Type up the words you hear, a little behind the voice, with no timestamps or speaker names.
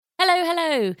Hello,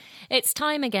 hello. It's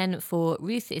time again for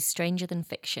Ruth is Stranger Than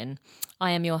Fiction. I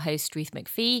am your host, Ruth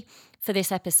McPhee. For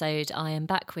this episode, I am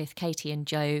back with Katie and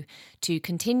Joe to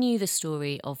continue the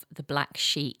story of The Black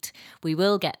Sheet. We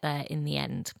will get there in the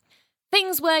end.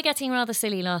 Things were getting rather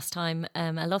silly last time.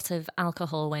 A lot of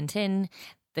alcohol went in.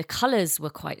 The colours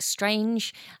were quite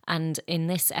strange. And in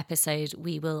this episode,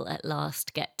 we will at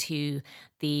last get to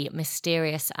the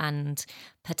mysterious and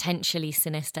potentially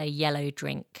sinister yellow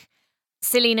drink.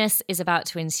 Silliness is about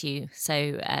to ensue,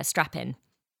 so strap in.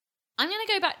 I'm going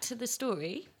to go back to the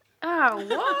story. Oh,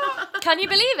 what? Can you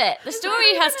believe it? The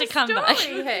story has to come back.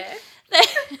 Here.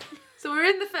 So we're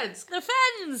in the fence. The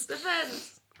fens! The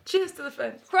fence. Cheers to the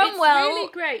fence. Cromwell It's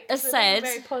really great. has 'cause we're being said...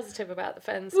 very positive about the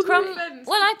fence. Well, today. fence.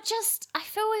 Well, I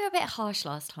feel we were a bit harsh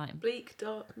last time. Bleak,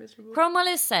 dark, miserable. Cromwell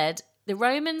has said the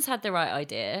Romans had the right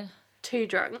idea. Too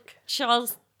drunk.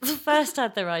 Charles first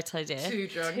had the right idea. Too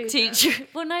drunk.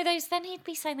 Well, no, then he'd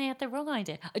be saying they had the wrong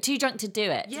idea. Too drunk to do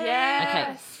it.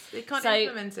 Yes. They can't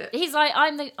implement it. He's like,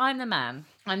 I'm the man.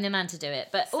 I'm the man to do it.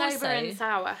 But Sober also and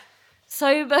sour.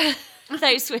 sober.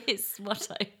 Those were his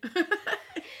motto.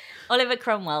 Oliver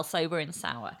Cromwell, sober and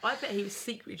sour. I bet he was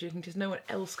secretly drinking because no one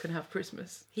else can have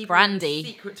Christmas. He Brandy. brought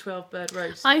a secret 12-bird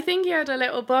roast. I think he had a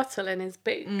little bottle in his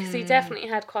boot because he definitely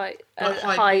had quite a Like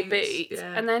high high boots, boot.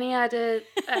 yeah. And then he had a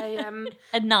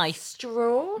A knife.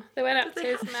 straw that went up to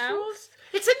They his have mouth. straws.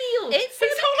 It's an eel. It's an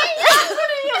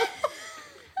eel.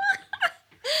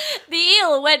 The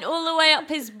eel went all the way up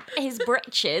his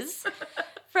breeches.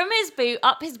 From his boot,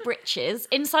 up his breeches,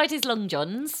 inside his long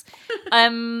johns.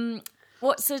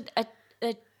 What's a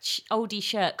oldie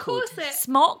shirt called? Corset.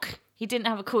 Smock. He didn't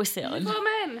have a corset on. For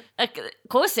men. A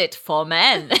corset for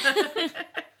men.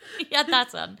 He had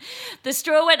that on. The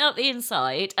straw went up the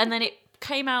inside, and then it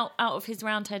came out of his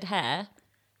round head hair,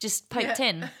 just poked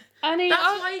in. And he, That's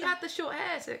why he had the short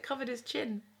hair, so it covered his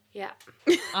chin. yeah.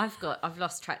 I've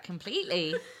lost track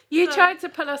completely. You tried to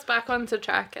pull us back onto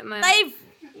track and then... They've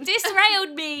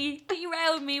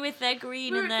derailed me with their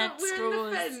green and their we're in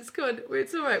straws. the fence. Come on,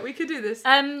 it's all right. We can do this.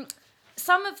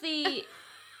 Some of the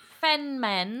fen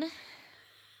men,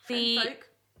 Folk.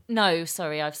 no,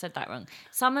 sorry, I've said that wrong.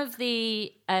 Some of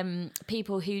the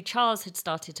people who Charles had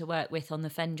started to work with on the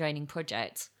fen draining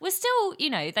project were still,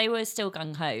 they were still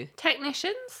gung-ho.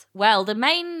 Technicians? Well, the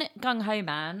main gung-ho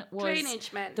man was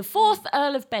Drainage men. the 4th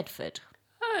Earl of Bedford.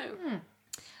 Oh.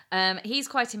 He's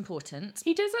quite important.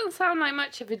 He doesn't sound like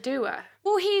much of a doer.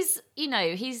 Well, he's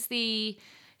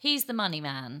the money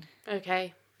man.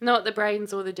 Okay. Not the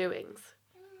brains or the doings.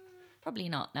 Probably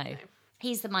not, no.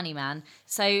 He's the money man.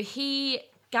 So he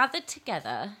gathered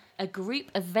together a group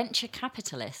of venture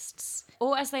capitalists,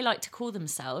 or as they like to call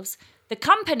themselves, the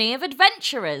Company of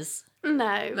Adventurers.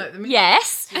 No.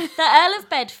 Yes, the Earl of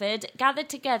Bedford gathered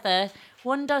together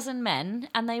 12 men,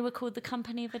 and they were called the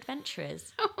Company of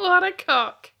Adventurers. What a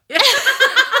cock.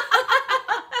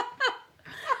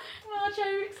 Well, I'll show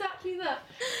you exactly that.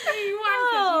 You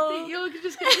wankers, you think you're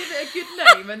just going to give it a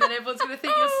good name and then everyone's going to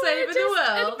think you're saving the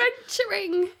world?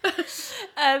 Adventuring.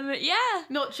 Yeah.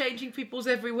 Not changing people's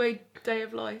every day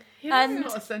of life. And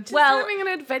Not a sentence. well, Having an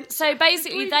adventure. so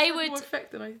basically they More would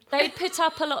effect than I... they'd put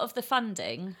up a lot of the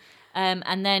funding,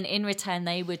 and then in return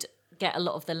they would get a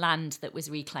lot of the land that was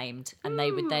reclaimed, and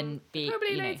they would then be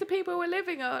Probably loads of people were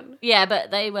living on. yeah,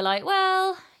 but they were like,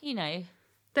 well,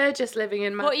 They're just living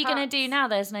in what are you going to do now?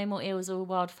 There's no more eels or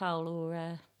wildfowl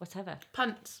or whatever.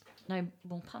 Punts. No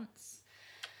more punts.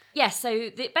 Yes, so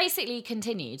it basically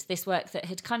continued this work that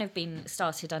had kind of been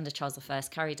started under Charles I,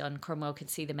 carried on. Cromwell could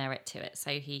see the merit to it,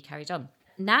 so he carried on.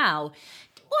 Now,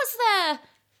 was there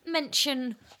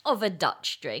mention of a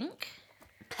Dutch drink?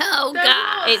 Oh,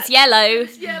 God. It's yellow.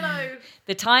 It's yellow.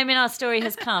 The time in our story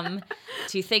has come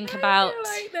to think about...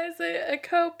 I feel like there's a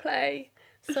Coldplay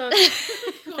song.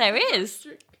 There is.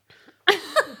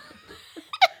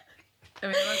 I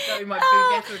mean, that's going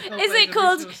my big Is it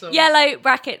called Yellow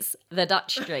brackets the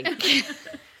Dutch drink?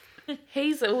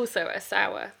 He's also a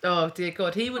sour. Oh, dear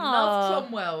God. He would love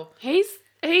Cromwell. He's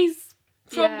Cromwell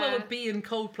yeah. would be in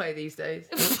Coldplay these days.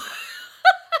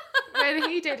 When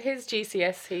he did his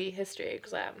GCSE history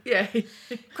exam. Yeah.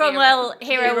 Cromwell,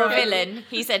 hero or Hero. villain?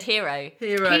 He said hero.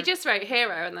 Hero. He just wrote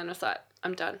hero and then was like,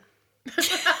 I'm done.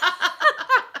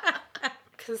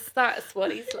 Because that's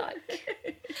what he's like.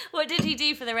 What did he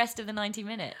do for the rest of the 90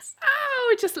 minutes?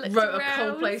 Oh, just looked wrote around.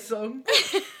 a Coldplay song.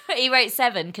 He wrote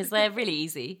 7 because they're really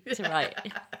easy to write.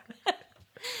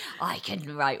 I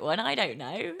can write one, I don't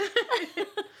know.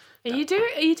 Are you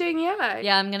doing yellow?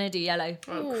 Yeah, I'm going to do yellow.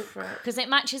 Oh, crap. Because it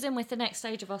matches in with the next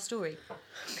stage of our story.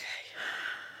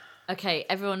 Okay,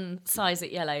 everyone sighs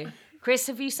at yellow. Chris,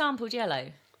 have you sampled yellow?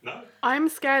 No. I'm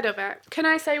scared of it. Can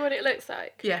I say what it looks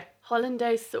like? Yeah.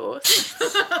 Hollandaise sauce.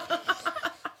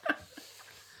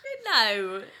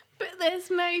 No. But there's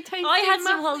no tasty I had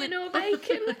some muffin or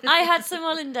bacon. I had some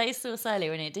hollandaise sauce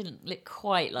earlier and it didn't look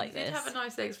quite like You did this. have a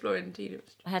nice eggs Florentine.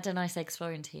 I had a nice eggs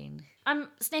Florentine. I'm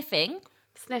sniffing.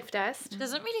 Sniff test.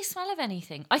 Doesn't really smell of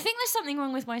anything. I think there's something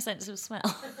wrong with my sense of smell.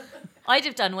 I'd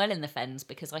have done well in the Fens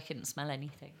because I couldn't smell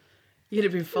anything. You'd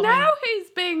have been fine. Now who's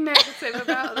being negative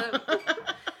about them?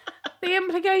 The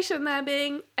implication there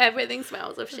being everything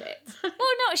smells of shit. Well,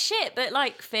 not shit, but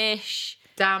like fish,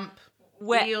 Damp.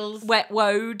 wet Eels.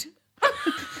 woad.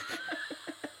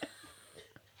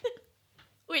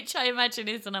 Which I imagine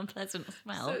is an unpleasant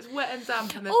smell. So it's wet and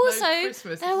damp and there's Also, no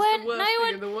Christmas. there This weren't is the worst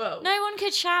thing in the world. no one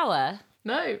could shower.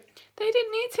 No. They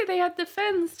didn't need to. They had the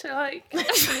Fens to like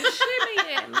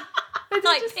shimmy in.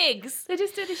 Like pigs. They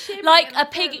just did a shimmy. Like in a the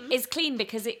pig Fens. is clean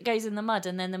because it goes in the mud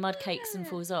and then the mud cakes and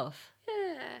falls off.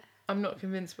 Yeah. I'm not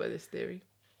convinced by this theory.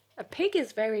 A pig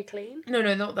is very clean. No,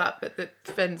 not that, but the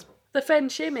Fens. The Fen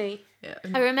shimmy. Yeah.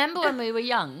 I remember when we were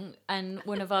young and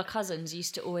one of our cousins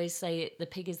used to always say the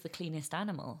pig is the cleanest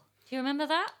animal. Do you remember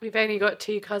that? We've only got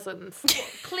 2 cousins.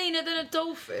 Cleaner than a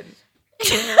dolphin.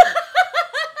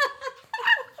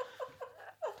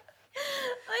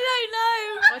 I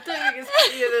I don't think it's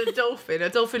cleaner than a dolphin. A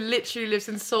dolphin literally lives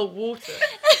in salt water.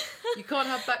 You can't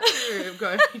have bacteria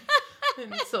growing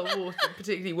in salt water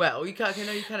particularly well. You can't. You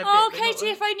know, you kind of. Oh, Katie,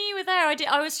 if I knew you were there,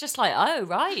 I was just like, oh,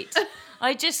 right.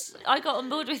 I got on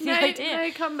board with the idea.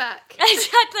 No, come back. I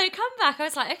had no comeback. I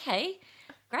was like, okay,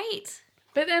 great.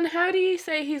 But then how do you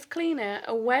say he's cleaner,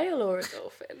 a whale or a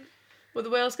dolphin? Well, the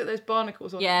whales get those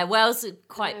barnacles on. Yeah, whales are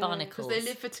quite barnacles. Because they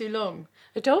live for too long.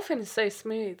 A dolphin is so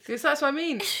smooth. Because that's what I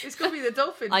mean. It's got to be the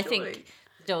dolphin. I surely. think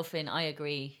dolphin, I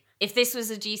agree. If this was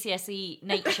a GCSE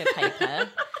nature paper,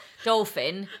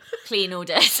 dolphin, clean or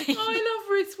dirty. I love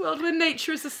Ruth's World where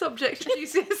nature is a subject at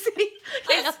GCSE.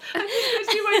 Yes, I'm going to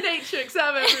do my nature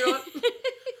exam, everyone.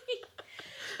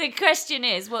 The question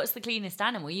is, what's the cleanest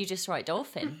animal? You just write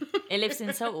dolphin. It lives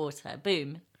in salt water.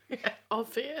 Boom.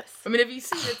 Obvious. I mean, have you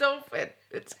seen a dolphin?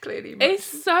 It's clearly much.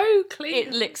 It's so clean.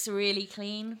 It looks really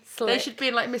clean. They should be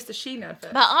in like Mr. Sheen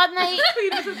adverts. But aren't they?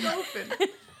 Clean as a dolphin.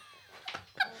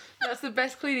 That's the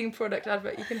best cleaning product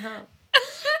advert you can have.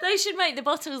 They should make the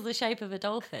bottles the shape of a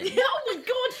dolphin. Oh my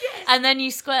god, yes! And then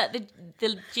you squirt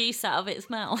the juice out of its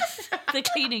mouth. The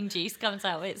cleaning juice comes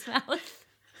out of its mouth.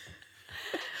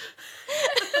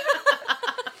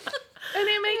 And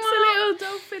it makes a little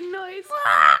dolphin noise.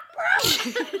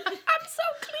 I'm so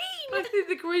clean. I think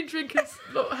the green drink has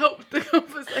not helped the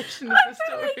conversation of the I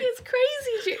story. think it's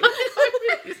crazy, Jim. I'm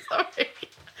really sorry.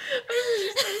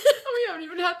 We haven't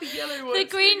even had the yellow one. The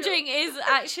green drink is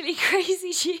actually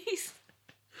crazy juice.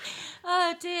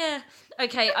 Oh dear.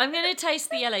 Okay, I'm going to taste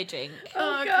the yellow drink.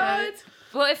 Oh, God.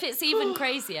 What if it's even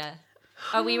crazier?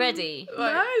 Are we ready?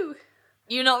 No.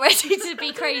 You're not ready to be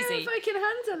I crazy? don't know if I can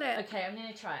handle it. Okay, I'm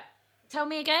going to try it. Tell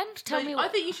me again. Tell me what. I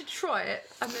think you should try it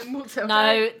and then we'll tell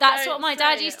No, you. that's don't what my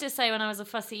dad say used it. to say when I was a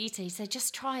fussy eater. He said,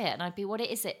 just try it. And I'd be, what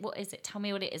is it? What is it? Tell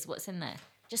me what it is. What's in there?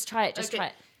 Just try it. Just try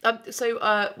it.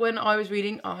 So when I was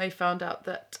reading, I found out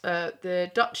that the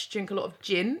Dutch drink a lot of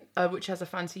gin, which has a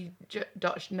fancy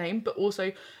Dutch name, but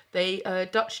also they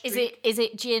Dutch drink... Is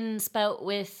it gin spelt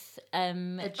with a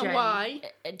J. A Y.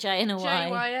 a J and a Y?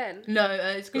 J-Y-N. No,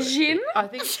 it's got Gin? I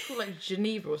think it's called like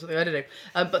Geneva or something. I don't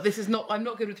know. But this is not. I'm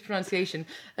not good with the pronunciation.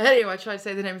 Anyway, I tried to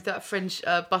say the name of that French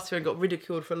butter and got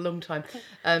ridiculed for a long time.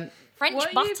 French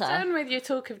What butter. you've done with your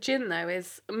talk of gin, though,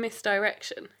 is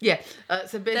misdirection. Yeah.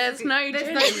 So basically, There's no gin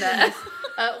in gin there.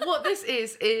 What this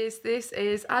is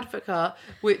Advocaat,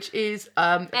 which is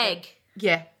Egg.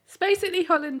 Yeah, It's basically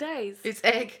hollandaise. it's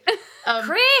egg.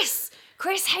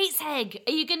 Chris hates egg.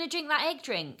 Are you going to drink that egg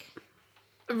drink?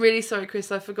 I'm really sorry,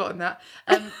 Chris, I've forgotten that.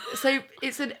 So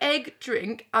it's an egg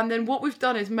drink, and then what we've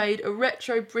done is made a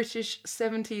retro British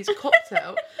 70s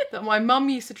cocktail that my mum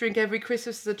used to drink every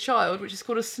Christmas as a child, which is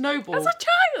called a snowball. As a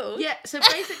child? Yeah, so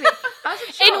basically, as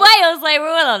a child... In Wales, they were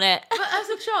all on it. But as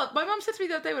a child, my mum said to me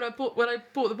the other day when I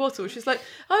bought the bottle, she was like,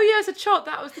 "Oh yeah, as a child,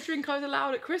 that was the drink I was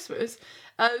allowed at Christmas."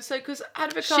 So because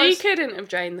Advocaat, She couldn't have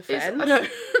drained the is, fence. I know,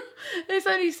 it's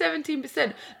only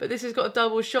 17%, but this has got a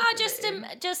double shot. Ah, in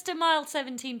it. just a mild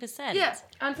 17%. Yeah,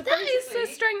 and That is the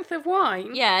strength of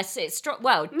wine. Yes, it's strong.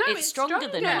 Well, No, it's it's stronger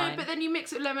than stronger. wine. But then you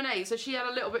mix it with lemonade, so she had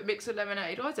a little bit mixed with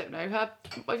lemonade. I don't know.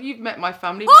 You've met my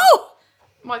family. Oh,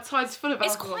 My tide's full of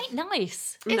it's alcohol. quite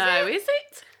nice. No, is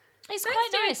it? It's Let's quite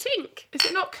do a nice. tink. Is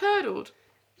it not curdled?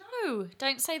 No,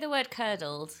 don't say the word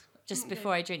curdled just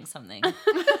before I drink something.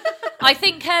 I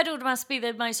think curdled must be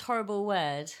the most horrible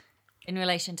word in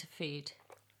relation to food.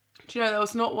 Do you know that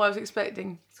was not what I was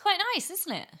expecting? It's quite nice,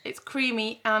 isn't it? It's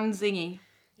creamy and zingy.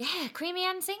 Yeah, creamy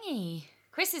and zingy.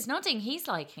 Chris is nodding. He's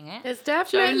liking it. There's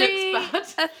definitely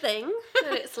looks bad. a thing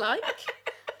that it's like.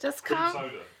 Just can't. Soda.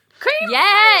 Cream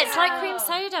Yeah, soda. it's like cream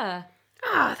soda.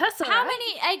 Ah, that's all How right.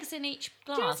 many eggs in each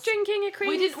glass? Just drinking a cream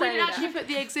We didn't soda. actually put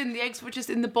the eggs in. The eggs were just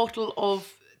in the bottle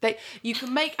of. You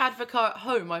can make advocaat at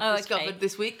home. I've Oh, discovered okay.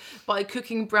 this week by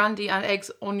cooking brandy and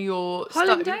eggs on your stove.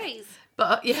 Hollandaise.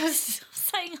 But yes, Stop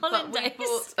saying but we hollandaise.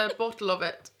 bought a bottle of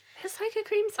it. It's like a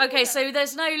cream soda. Okay, so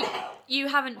there's no. You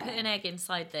haven't put an egg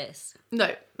inside this. No,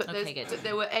 but Okay, good.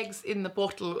 there were eggs in the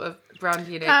bottle of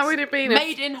brandy and eggs. That would have been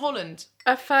made in Holland.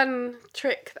 a fun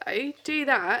trick, though. Do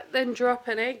that, then drop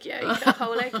an egg yolk, a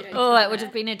whole egg yolk. Oh, in it would there.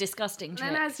 have been a disgusting And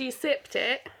trick. then as you sipped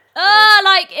it, Oh,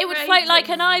 like it would float Raisins. like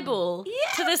an eyeball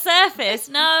to the surface.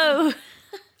 No.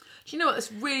 Do you know what?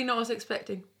 That's really not what I was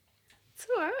expecting. it's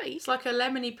all right. It's like a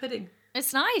lemony pudding.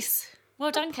 It's nice. Well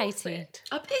done, Katie. Posset.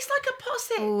 It's like a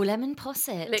posset. Oh, lemon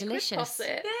posset. Liquid Delicious.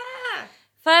 posset. Yeah.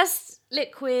 First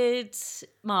liquid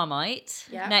Marmite,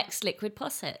 Yeah. next liquid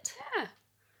posset. Yeah.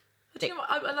 But do you know what?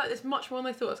 I like this much more than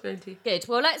I thought I was going to. Good.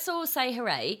 Well, let's all say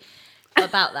hooray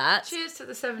about that. Cheers to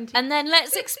the 70s. And then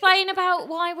let's explain about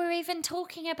why we're even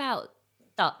talking about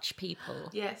Dutch people.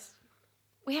 Yes.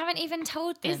 We haven't even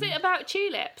told them. Is it about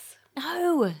tulips?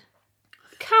 No.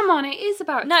 Come on, it is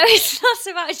about No, it's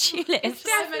not about tulips.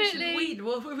 I mentioned Definitely. weed.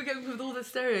 What were we going with all the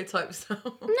stereotypes now?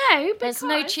 No, because... There's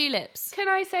no tulips. Can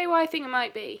I say why I think it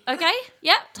might be? Okay.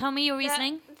 Yep. Tell me your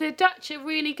reasoning. The Dutch are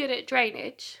really good at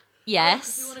drainage. You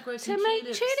Yes. want to grow To some make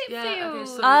tulips. tulip Yeah, okay,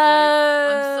 fields. sorry, Jo.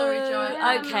 I'm sorry,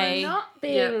 Oh, Jo. okay. I'm not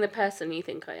being Yeah. the person you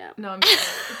think I am. No, I'm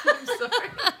sorry. I'm sorry.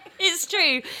 It's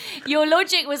true. Your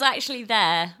logic was actually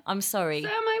there. I'm sorry. So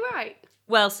am I right?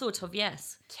 Well, sort of,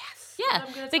 yes. Yes. Yeah,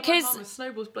 I'm going to tell my because mum a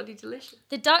snowball's bloody delicious.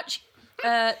 the Dutch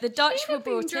were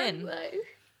brought in.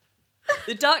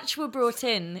 The Dutch were brought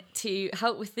in to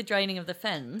help with the draining of the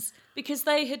fens because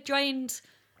they had drained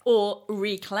or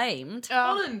reclaimed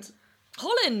Holland.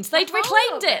 Holland. They'd whole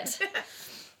reclaimed of it.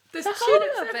 There's The whole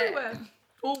tulips of it. everywhere.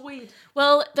 Or weed.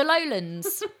 Well, the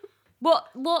lowlands.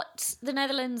 What the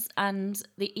Netherlands and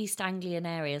the East Anglian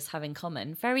areas have in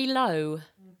common? Very low.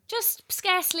 Just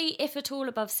scarcely, if at all,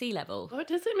 above sea level. What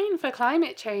does it mean for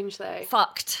climate change, though?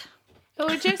 Fucked. Or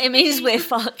just It means be- we're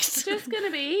fucked. just going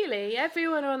to be Ely.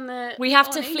 Everyone on the... We have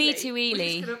on to flee Ely. to We're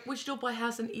Ely. just gonna, we should all buy a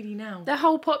house in Ely now. The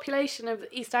whole population of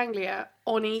East Anglia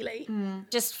on Ely.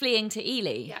 Just fleeing to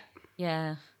Ely. Yeah.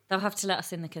 Yeah. They'll have to let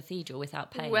us in the cathedral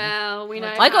without paying. Well, we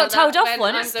know. I got how told that off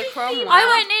went once. under Cromwell. I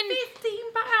went in.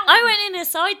 £15. I went in a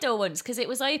side door once because it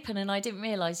was open and I didn't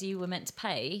realise you were meant to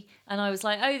pay. And I was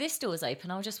like, oh, this door's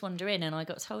open. I'll just wander in. And I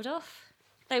got told off.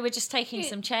 They were just taking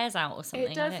some chairs out or something.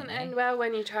 It I don't doesn't know. end well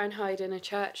when you try and hide in a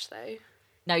church, though.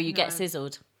 No, you get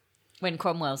sizzled when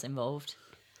Cromwell's involved.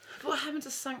 What happened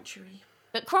to Sanctuary?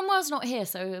 But Cromwell's not here,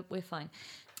 so we're fine.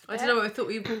 I don't know, I thought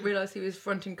we realised he was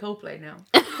fronting Coldplay now.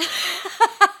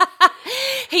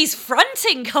 He's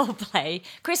fronting Coldplay.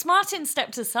 Chris Martin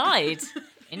stepped aside.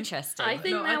 Interesting. I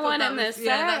think No, I they're thought one that and the was-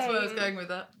 Yeah, that's where I was same. going with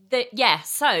that. Yeah,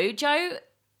 so Joe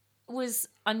was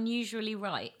unusually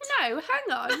right. No,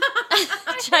 hang on.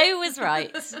 Joe was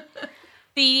right.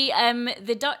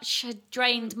 The Dutch had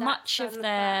drained much of and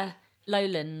their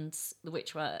lowlands,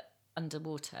 which were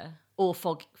underwater, or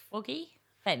foggy,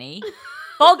 fenny,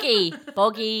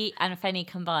 boggy and fenny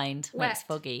combined makes Wet.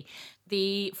 foggy.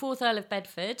 The 4th Earl of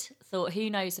Bedford thought, who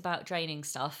knows about draining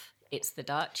stuff? It's the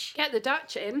Dutch. Get the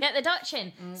Dutch in. Get the Dutch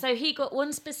in. So he got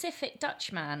one specific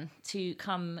Dutchman to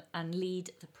come and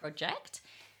lead the project.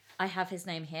 I have his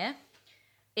name here.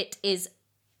 It is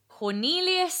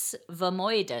Cornelius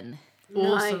Vermuyden.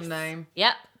 Awesome Nice. name.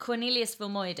 Yep, Cornelius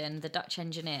Vermuyden, the Dutch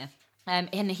engineer.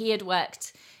 And he had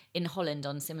worked in Holland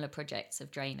on similar projects of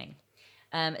draining.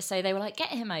 So they were like, get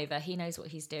him over. He knows what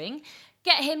he's doing.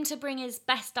 Get him to bring his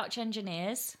best Dutch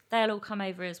engineers. They'll all come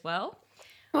over as well.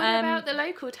 What about the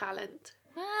local talent?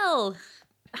 Well,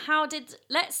 how did...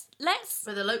 Let's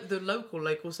But the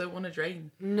locals don't want to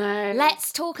drain. No.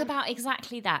 Let's talk about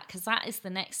exactly that, because that is the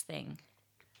next thing.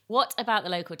 What about the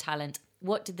local talent?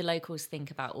 What did the locals think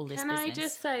about all this Can business? I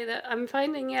just say that I'm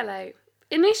finding yellow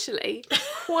initially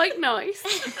quite nice.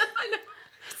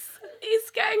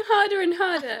 It's getting harder and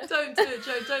harder. Don't do it,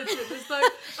 Joe, don't do it. There's no...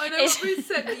 I know what Ruth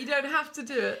said, but you don't have to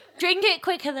do it. Drink it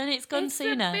quicker than it's gone It's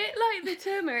sooner. a bit like the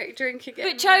turmeric drink again.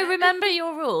 But Joe, remember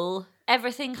your rule.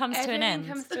 Everything comes to an Everything end.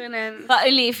 comes to an end. But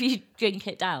only if you drink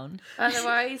it down.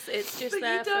 Otherwise, it's just But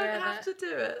there you don't forever. have to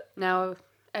do it. No,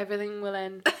 everything will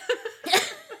end.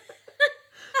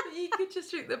 You could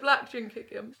just drink the black drink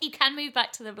again. You can move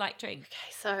back to the black drink.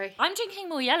 Okay, sorry. I'm drinking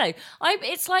more yellow.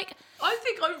 It's like I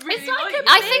think I really like like a it.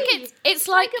 I think it's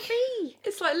like a bee.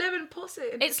 It's like lemon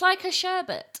posset. it's like a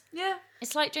sherbet. Yeah.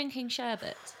 It's like drinking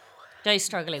sherbet. Joe's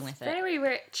struggling with it. Very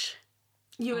rich.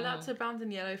 You're allowed to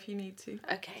abandon yellow if you need to.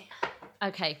 Okay.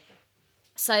 Okay.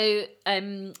 So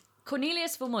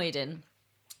Cornelius Vermuyden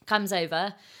comes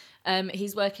over.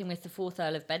 He's working with the 4th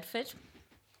Earl of Bedford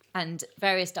and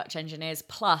various Dutch engineers,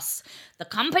 plus the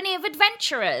Company of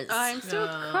Adventurers. I'm still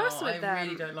cross with them. I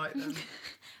really don't like them.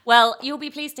 Well, you'll be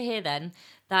pleased to hear then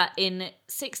that in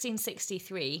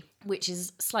 1663, which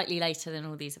is slightly later than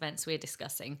all these events we're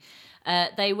discussing,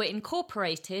 they were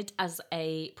incorporated as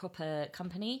a proper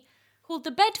company called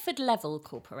the Bedford Level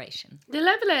Corporation. The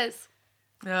Levellers.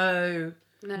 No.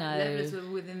 No. Levellers are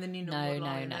within the new normal No,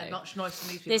 line. no. They're much nicer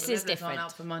than these people. This The is Levellers different.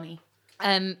 aren't out for money.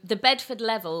 The Bedford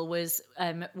Level was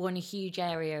one huge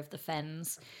area of the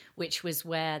Fens, which was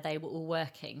where they were all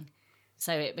working.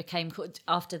 So it became,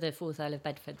 after the 4th Earl of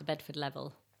Bedford, the Bedford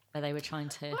Level, where they were trying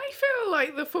to... I feel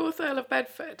like the 4th Earl of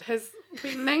Bedford has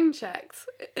been name checked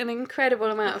an incredible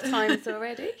amount of times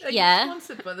already. Are Yeah. you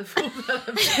sponsored by the 4th Earl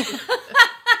of It's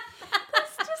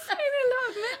just been a lot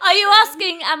of mix. Are you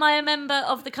asking, am I a member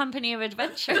of the Company of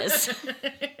Adventurers?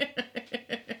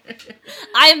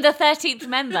 I am the 13th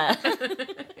member.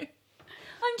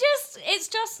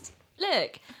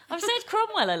 Look, I've said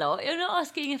Cromwell a lot. You're not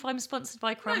asking if I'm sponsored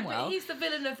by No, Cromwell. but he's the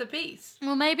villain of the piece.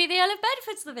 Well, maybe the Earl of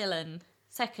Bedford's the villain.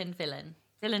 Second villain.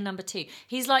 Villain number 2.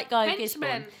 He's like Guy of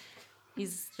Gisborne. Henchman.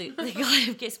 He's the Guy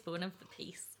of Gisborne of the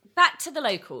piece. Back to the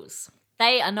locals.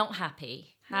 They are not happy.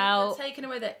 How... You're taking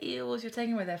away their eels, you're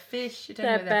taking away their fish, you're taking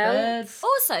Their away their birds.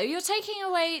 Also, you're taking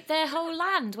away their whole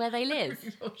land where they live.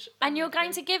 And you're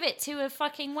going to give it to a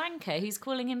fucking wanker who's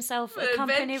calling himself a An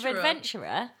Company of adventurer.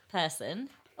 Adventurer person.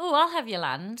 Oh, I'll have your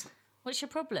land. What's your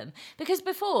problem? Because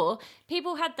before,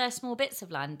 people had their small bits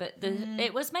of land, but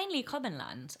it was mainly common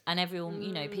land. And everyone,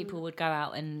 you know, people would go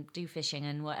out and do fishing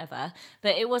and whatever.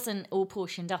 But it wasn't all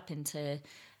portioned up into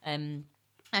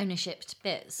ownership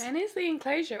bits. When is the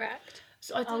Enclosure Act?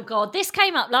 So I Oh, don't- God, this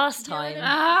came up last time.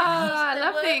 I There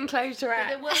love were- the Enclosure But Act.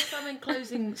 there was some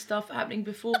enclosing stuff happening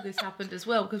before this happened as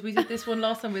well, because we did this one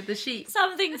last time with the sheep.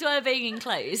 Some things were being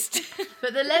enclosed.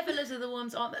 But the Levellers are the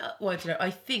ones, aren't they? Well, I don't know.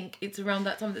 I think it's around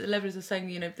that time that the Levellers are saying,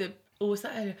 you know, or was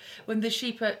that when the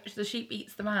sheep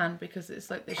eats the man, because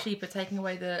it's like the sheep are taking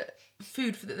away the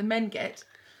food that the men get.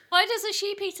 Why does a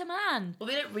sheep eat a man? Well,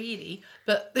 they don't really,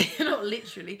 but not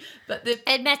literally. But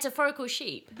A metaphorical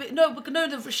sheep.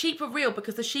 the sheep are real,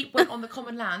 because the sheep went on the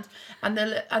common land, and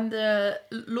the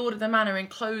lord of the manor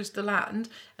enclosed the land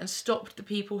and stopped the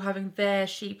people having their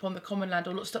sheep on the common land,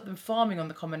 or stopped them farming on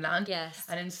the common land. Yes.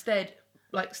 And instead,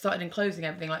 like, started enclosing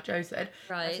everything, like Joe said.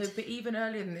 Right. And so, but even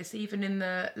earlier than this, even in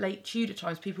the late Tudor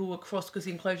times, people were cross because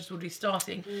the enclosures were already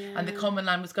starting and the common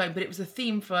land was going. But it was a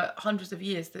theme for hundreds of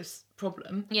years, this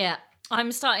problem. Yeah.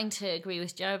 I'm starting to agree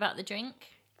with Joe about the drink.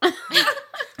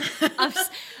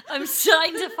 I'm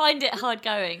starting to find it hard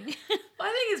going. I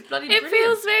think it's bloody It brilliant.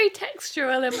 feels very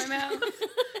textural in my mouth.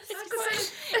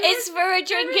 It's for a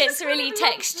drink, There is it's a kind really of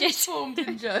love textured. formed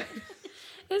in Joe.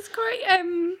 It's quite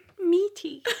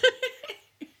meaty.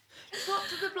 What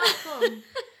to the black one?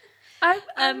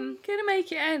 I'm gonna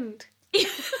make it end.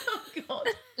 Oh, God.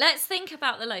 Let's think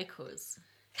about the locals.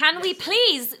 Can we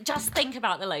please just think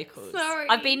about the locals? Sorry.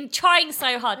 I've been trying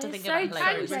so hard to It's think so about the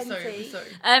locals. We're tangent.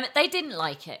 sorry. They didn't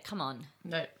like it. Come on.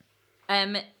 No.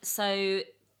 So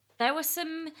there were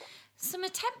some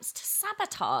attempts to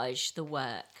sabotage the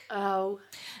work. Oh.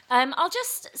 I'll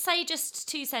just say just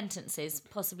 2 sentences,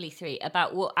 possibly 3,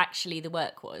 about what actually the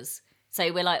work was.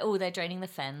 So we're like, oh, they're draining the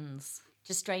fens,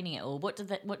 just draining it all. What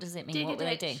does it mean? Dig a What were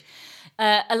they ditch.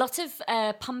 doing? A lot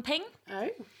of pumping Oh.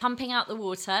 out the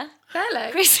water.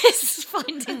 Hello. Chris is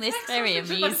finding this very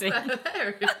amusing.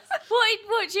 Hilarious.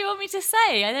 What do you want me to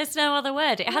say? There's no other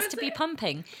word. It has to be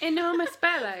pumping. Enormous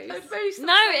bellows. Very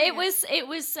No, it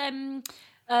was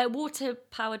water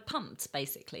powered pumps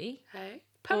basically. Okay.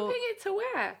 Pumping it to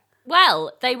where?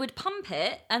 Well, they would pump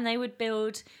it and they would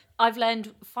build. I've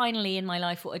learned finally in my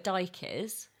life what a dike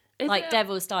is, Is like it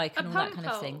Devil's Dyke and a all that pump kind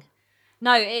of hole? thing.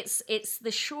 No, it's the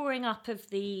shoring up of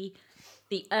the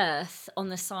earth on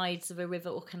the sides of a river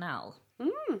or canal,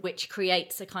 which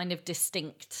creates a kind of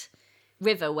distinct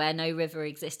river where no river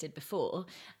existed before.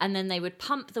 And then they would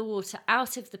pump the water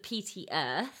out of the peaty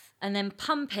earth and then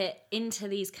pump it into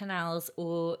these canals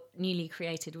or newly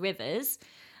created rivers.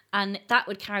 And that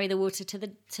would carry the water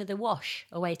to the wash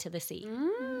away to the sea.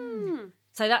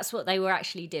 So that's what they were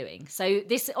actually doing. So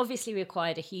this obviously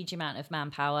required a huge amount of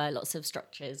manpower, lots of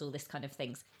structures, all this kind of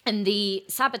things. And the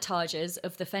sabotagers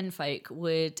of the Fenfolk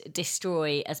would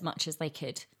destroy as much as they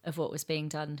could of what was being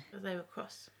done. They were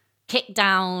cross. Kick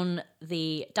down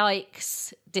the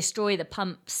dikes, destroy the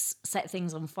pumps, set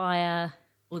things on fire,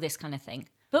 all this kind of thing.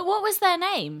 But what was their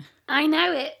name? I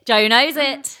know it. Joe knows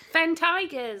it. Fen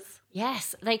Tigers.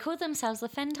 Yes, they called themselves the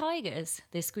Fen Tigers,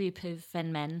 this group of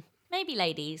Fen men. Maybe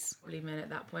ladies. Probably men at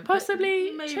that point. Possibly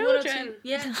but maybe one or two. children.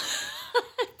 Yeah.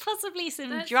 Possibly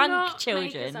some Let's drunk not make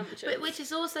children. assumptions. But which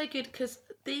is also good because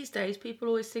these days people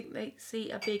always think they see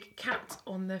a big cat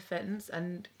on their fence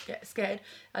and get scared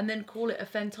and then call it a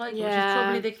fen tiger, which is Yeah.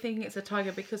 probably they thinking it's a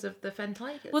tiger because of the fen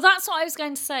tigers. Well, that's what I was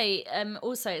going to say.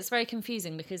 Also, it's very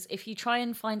confusing because if you try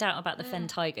and find out about the Fen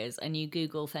Tigers and you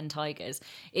Google Fen Tigers,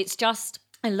 it's just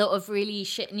a lot of really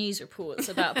shit news reports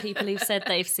about people who've said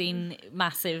they've seen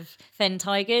massive Fen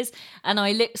Tigers.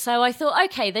 And so I thought,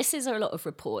 okay, this is a lot of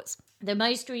reports. The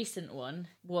most recent one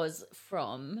was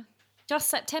from just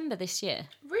September this year,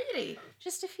 Really?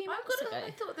 just a few months ago.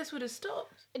 I thought this would have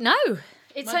stopped. No,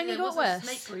 it's Like, only there got was a worse.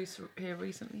 snake loose here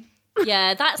recently.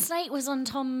 Yeah, that snake was on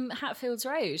Tom Hatfield's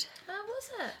road. Oh, was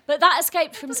it? But that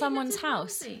escaped from I thought he someone's lived in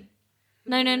house. Ramsey.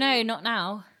 No, not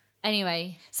now.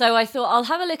 Anyway, so I thought I'll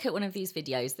have a look at one of these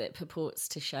videos that purports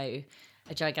to show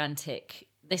a gigantic...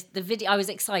 The video, I was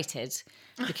excited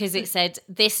because it said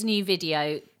this new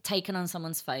video taken on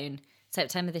someone's phone,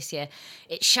 September this year.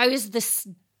 It shows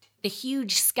the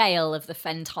huge scale of the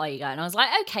Fen tiger. And I was like,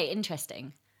 okay,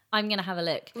 interesting. I'm going to have a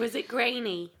look. Was it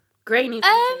grainy? Grainy.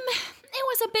 It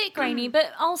was a bit grainy,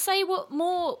 but I'll say what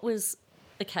more was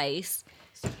the case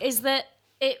is that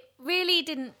it really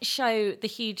didn't show the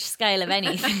huge scale of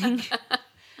anything.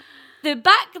 There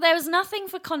was nothing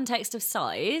for context of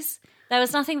size. There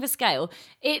was nothing for scale.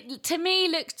 It, to me,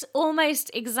 looked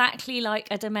almost exactly like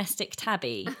a domestic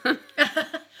tabby.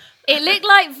 It looked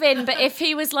like Vin, but if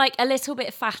he was like a little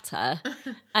bit fatter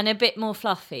and a bit more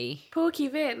fluffy Porky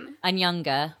Vin. and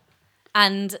younger.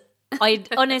 And I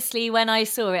honestly, when I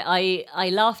saw it, I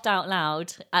laughed out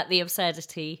loud at the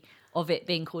absurdity of it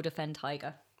being called a Fen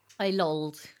tiger. I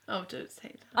lolled. Oh, don't say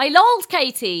that. I lolled,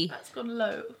 Katie. That's gone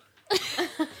low.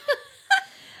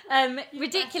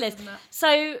 Ridiculous. than that.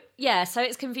 So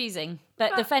it's confusing.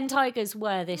 But the Fen tigers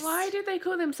were this. Why did they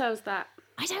call themselves that?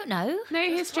 I don't know. No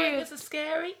history of... Tigers are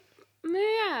scary.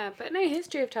 Yeah, but no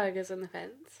history of tigers on the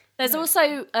fence. There's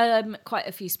also quite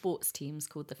a few sports teams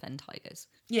called the Fen tigers,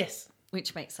 Yes.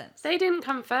 which makes sense. They didn't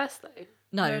come first, though.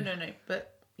 No, No.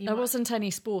 But there wasn't any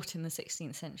sport in the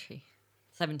 16th century,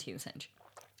 17th century.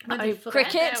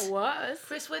 cricket. There was.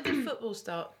 Chris, when did football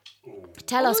start?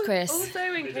 Tell us, Chris.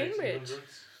 Also in Cambridge.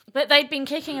 But they'd been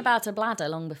kicking about a bladder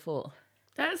long before.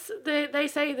 They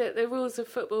say that the rules of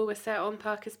football were set on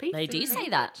Parker's Pizza. They do say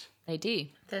that. They do.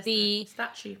 There's The the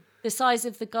statue. the size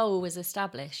of the goal was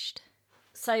established.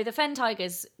 So the Fen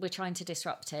tigers were trying to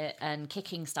disrupt it and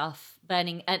kicking stuff,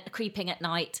 creeping at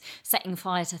night, setting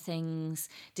fire to things,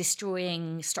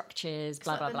 destroying structures,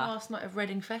 blah, It's blah, like blah. the last night of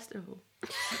Reading Festival.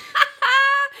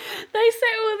 They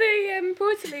set all the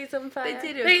portalees on fire. They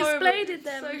did it. They was horrible. exploded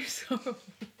them. So sorry.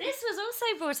 This was also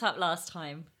brought up last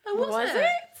time. Oh, Was it?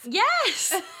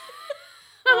 Yes!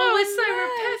 Oh, it's so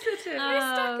repetitive. We're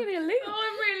stuck in a loop.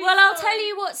 Oh, I'm really Well, I'll sorry. tell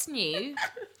you what's new.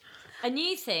 A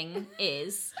new thing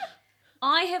is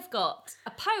I have got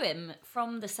a poem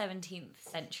from the 17th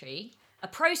century, a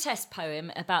protest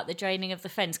poem about the draining of the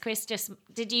fens. Chris,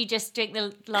 did you just drink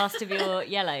the last of your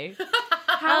yellow?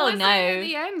 How was no. it at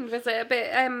the end? Was it a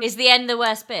bit Is the end the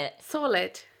worst bit?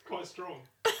 solid? Quite strong.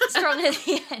 Strong at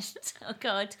the end. Oh,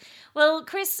 God. Well,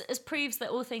 Chris proves that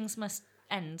all things must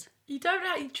end. You don't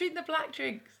have. You drink the black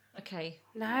drinks. Okay.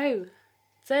 No.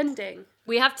 It's ending.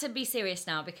 We have to be serious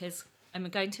now because I'm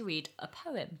going to read a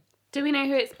poem. Do we know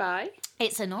who it's by?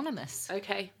 It's anonymous.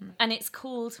 Okay. And it's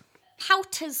called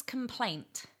Pouter's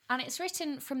Complaint. And it's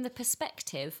written from the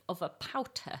perspective of a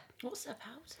pouter. What's a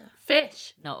powder?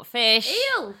 Fish. Not a fish.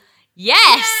 Eel.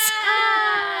 Yes!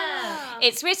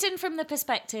 It's written from the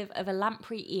perspective of a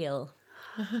lamprey eel.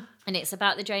 And it's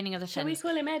about the draining of the Shall we fens.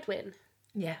 call him Edwin?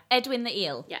 Yeah. Edwin the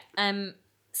eel. Yeah.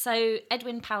 So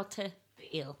Edwin Pouter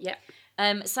the eel. Yeah.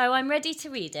 So I'm ready to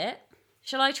read it.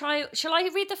 Shall I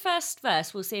read the first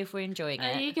verse? We'll see if we're enjoying Are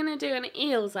it. you going to do an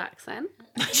eel's accent?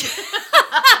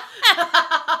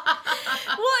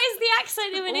 What is the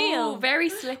accent of an Ooh, eel? very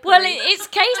slippery. Well, it's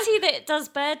Katie that does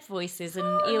bird voices and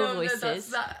eel voices.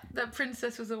 That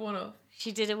princess was a one-off.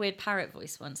 She did a weird parrot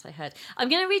voice once, I heard. I'm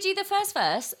going to read you the first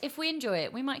verse. If we enjoy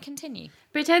it, we might continue.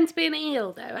 Pretend to be an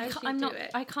eel, though. How do you do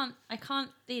it? I can't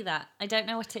do that. I don't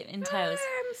know what it entails.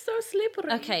 I'm so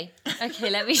slippery. Okay,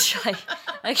 let me try.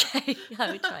 Okay,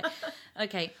 let me try.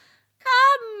 Okay.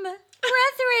 Come,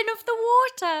 brethren of the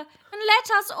water, and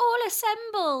let us all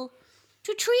assemble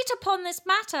to treat upon this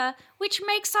matter which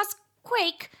makes us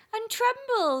quake and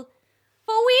tremble.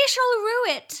 For we shall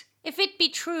rue it, if it be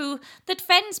true that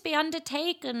fens be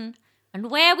undertaken,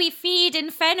 and where we feed in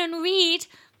fen and reed,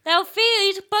 they'll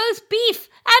feed both beef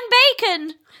and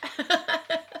bacon.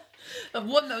 And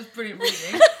one, that was brilliant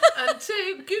reading, and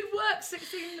two, good work,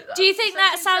 16. Do you think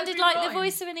that 16th sounded century like the rhyme.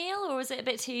 voice of an eel, or was it a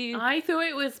bit too... I thought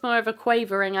it was more of a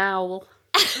quavering owl.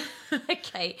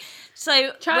 Okay,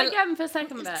 so... Try again for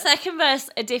second verse. Second verse,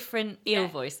 a different eel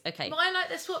voice. Okay. But I like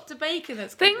the swap to bacon.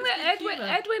 That's I good. think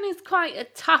that Edwin is quite a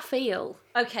tough eel.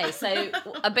 Okay, so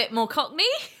a bit more Cockney?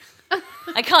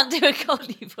 I can't do a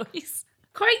Cockney voice.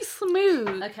 Quite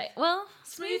smooth. Okay, well,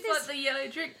 Smooth like the yellow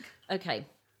drink. Okay,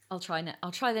 I'll try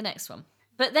the next one.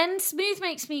 But then smooth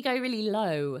makes me go really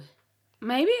low.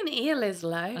 Maybe an eel is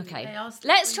low. Okay, They are still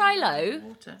let's try in the low,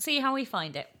 water. see how we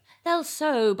find it. They'll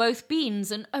sow both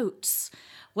beans and oats,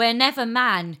 where never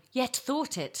man yet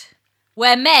thought it,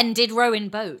 where men did row in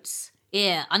boats,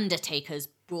 ere undertakers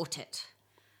brought it.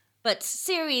 But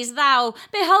Ceres, thou,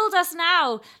 behold us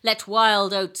now, let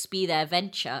wild oats be their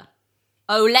venture.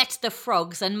 Oh, let the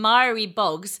frogs and miry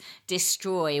bogs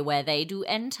destroy where they do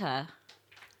enter.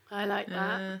 I like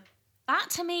that. That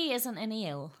to me isn't an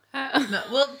eel. No,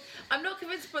 well, I'm not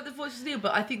convinced by the voice of the eel,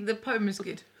 but I think the poem is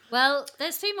good. Well,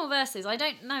 there's 2 more verses. I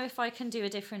don't know if I can do a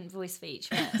different voice for each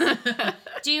verse.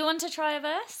 Do you want to try a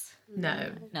verse? No.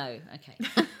 No, okay.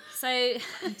 So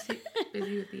I'm too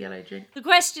busy with the yellow drink. the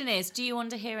question is, do you want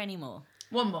to hear any more?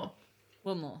 One more.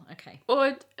 One more, okay.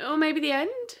 Or maybe the end?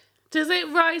 Does it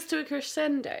rise to a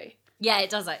crescendo? Yeah, it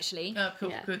does actually. Oh, cool.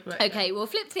 Yeah. Good work. Okay, we'll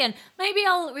flip to the end. Maybe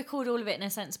I'll record all of it in a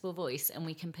sensible voice and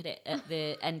we can put it at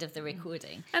the end of the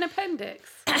recording. An appendix.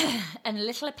 And a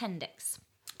little appendix.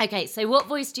 Okay, so what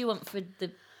voice do you want for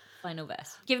the final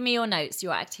verse? Give me your notes,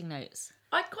 your acting notes.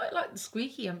 I quite like the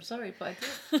squeaky, I'm sorry, but I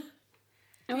did.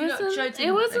 It You got wasn't, Jodie.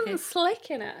 it wasn't Okay. slick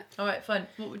enough. All right, fine.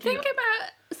 What would you Think about...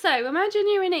 So, imagine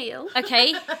you're an eel.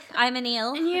 Okay, I'm an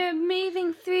eel. And you're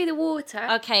moving through the water.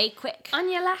 Okay, quick. On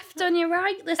your left, on your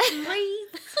right, there's some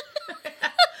reeds.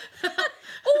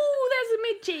 Oh, there's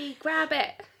a midgie. Grab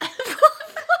it.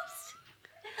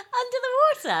 Under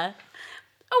the water?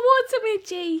 A water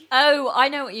midgie. Oh, I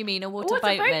know what you mean, a water, water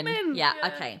boatman. boatman. Yeah, Yeah.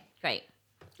 okay, great.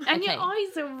 And Okay. your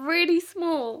eyes are really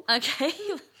small. Okay,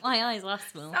 my eyes are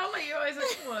small. Oh, my, your eyes are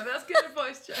smaller. That's good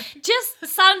advice, Jo. Just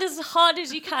sound as hard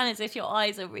as you can as if your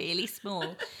eyes are really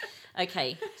small.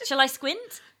 Okay, shall I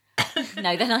squint?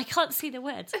 No, then I can't see the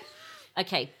words.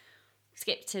 Okay,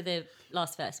 skip to the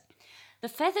last verse. The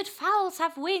feathered fowls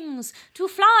have wings to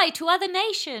fly to other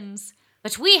nations,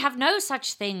 but we have no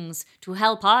such things to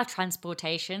help our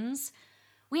transportations.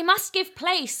 We must give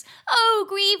place, oh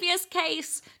grievous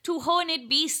case, to horned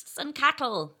beasts and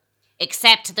cattle,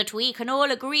 except that we can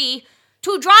all agree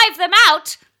to drive them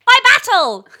out by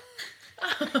battle.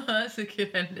 That's a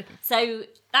good ending. So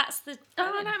that's the...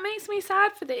 Oh, that makes me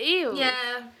sad for the eel.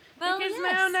 Yeah. well, Because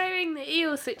yes. now knowing the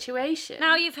eel situation.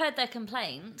 Now you've heard their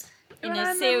complaint in Well, a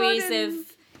and the series modern- of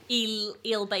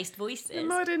eel-based voices. the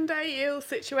modern day eel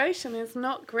situation is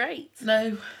not great.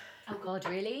 No. Oh God,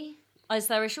 really? Is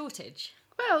there a shortage?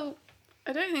 Well,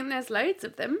 I don't think there's loads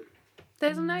of them.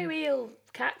 There's no eel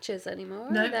catchers anymore,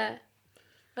 No. are there?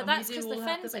 But And we that's do because the all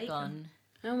have fens the are bacon. gone.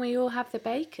 And we all have the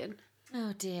bacon.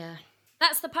 Oh dear.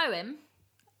 That's the poem.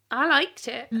 I liked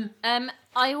it.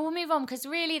 I will move on because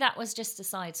really that was just a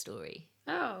side story.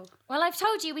 Oh. Well, I've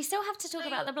told you we still have to talk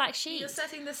about the black You're sheep.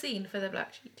 setting the scene for the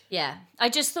black sheep. Yeah, I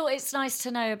just thought it's nice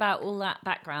to know about all that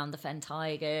background. The fen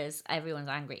tigers, everyone's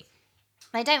angry.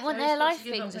 They don't want their life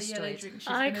being destroyed.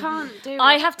 I can't do it.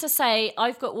 I have to say,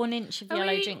 I've got 1 inch of Are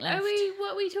yellow we- drink left.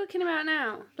 What are we talking about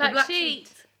now? Black, black sheep.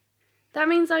 sheep. That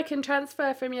means I can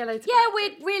transfer from yellow to Yeah,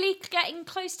 black. we're really getting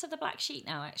close to the black sheep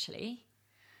now, actually.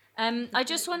 I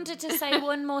just wanted to say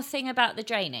one more thing about the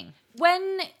draining.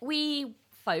 When we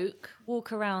folk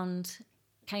walk around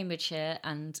Cambridgeshire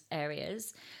and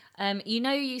areas,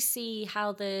 you see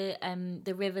how the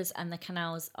rivers and the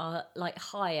canals are like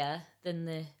higher than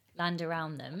the land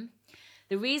around them.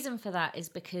 The reason for that is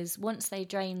because once they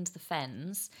drained the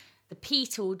fens, the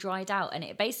peat all dried out and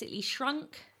it basically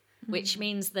shrunk, which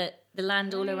means that the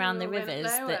land all around the it went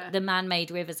rivers, lower. the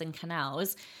man-made rivers and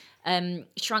canals,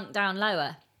 shrunk down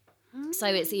lower. So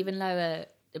it's even lower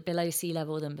below sea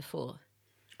level than before.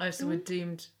 Oh, so we're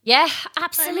doomed. Yeah, I mean,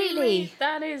 absolutely.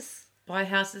 that is Buy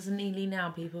houses in Ely now,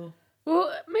 people.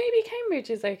 Well, maybe Cambridge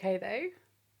is okay though,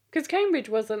 because Cambridge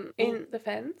wasn't in the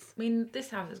fence. I mean, this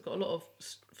house has got a lot of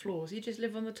floors. You just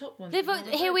live on the top one.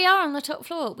 Here we are on the top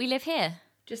floor. We live here.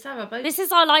 Just have a boat. This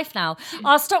is our life now.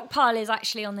 Our stockpile is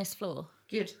actually on this floor.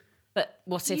 Good. But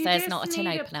what if You there's just not a tin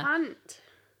need opener? A punt.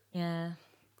 Yeah.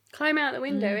 Climb out the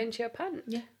window into your punt.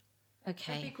 Yeah.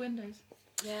 Okay. Big windows.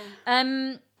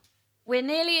 Yeah. We're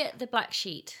nearly at the black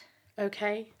sheet.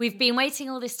 Okay. We've been waiting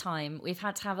all this time. We've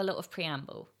had to have a lot of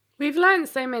preamble. We've learned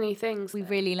so many things. We've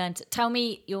really learned. Tell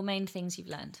me your main things you've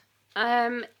learned.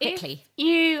 If Quickly.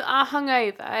 you are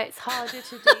hungover, it's harder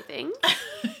to do things.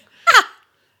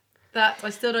 That I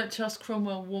still don't trust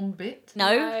Cromwell one bit. No,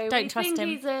 we don't trust think him.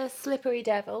 He's a slippery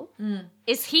devil.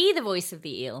 Is he the voice of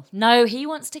the eel? No, he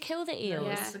wants to kill the eels.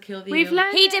 Yeah. Wants to kill the We've eel.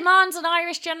 learned. He demands an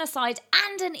Irish genocide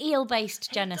and an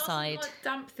eel-based genocide. He doesn't like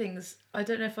damp things. I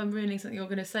don't know if I'm ruining something you're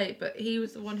going to say, but he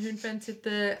was the one who invented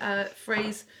the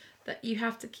phrase that you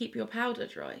have to keep your powder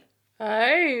dry.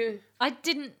 Oh. I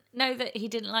didn't know that he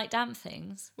didn't like damp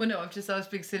things. Well, no, I was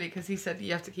being silly because he said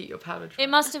you have to keep your powder dry. It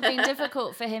must have been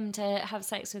difficult for him to have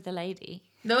sex with a lady.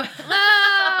 No.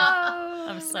 Oh.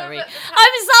 I'm sorry. I'm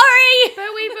sorry! But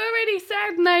we've already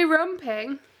said no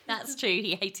rumping. That's true,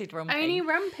 he hated romping. Only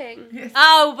rumping.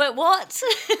 Oh, but what?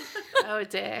 Oh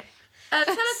dear. Tell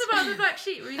us about the black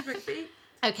sheep, Ruth McPhee.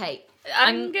 Okay,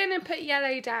 I'm gonna put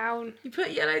yellow down. You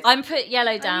put yellow. I'm put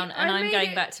yellow down and I I'm made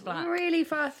going it back to black. Really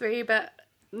far through, but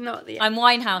not the I'm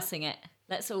winehousing it.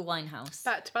 Let's all winehouse.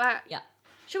 back to black. Yeah.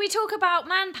 Should we talk about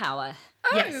manpower?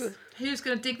 Oh. Yes. Who's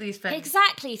going to dig these fences?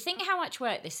 Exactly. Think how much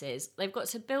work this is. They've got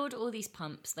to build all these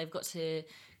pumps. They've got to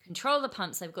control the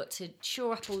pumps. They've got to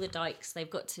shore up all the dikes. They've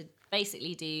got to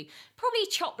basically probably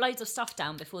chop loads of stuff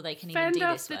down before they can even Fend do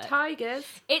off this the work. tigers.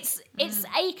 It's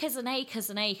acres and acres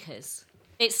and acres.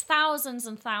 It's thousands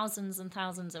and thousands and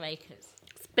thousands of acres.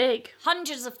 It's big.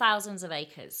 Hundreds of thousands of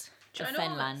acres of Ginormous.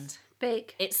 fenland.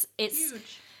 Big. It's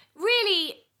Huge.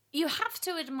 really, you have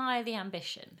to admire the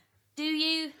ambition. Do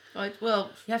you? Well,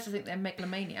 you have to think they're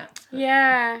megalomaniacs.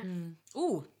 Yeah.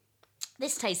 Ooh,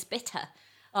 this tastes bitter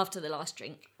after the last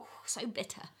drink. Oh, so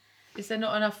bitter. Is there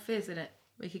not enough fizz in it?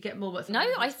 We could get more, but No,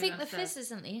 sometimes I it's think the gonna fizz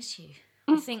isn't the issue.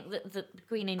 I think that the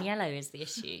green and yellow is the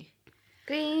issue.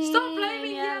 Green. Stop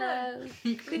blaming yellow.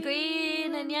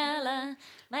 Green and yellow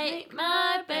make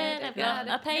my bed. I've got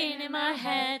a pain in my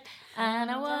head,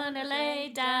 and I wanna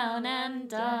lay down and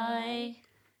die.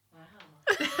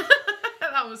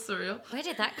 That was surreal. Where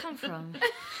did that come from?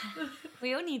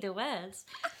 We all need the words.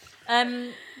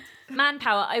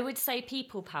 Manpower, I would say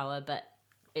people power, but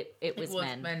it was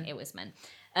men. It was men.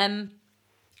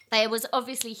 There was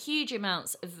obviously huge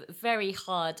amounts of very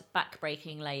hard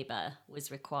back-breaking labour was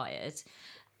required.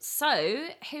 So,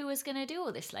 who was going to do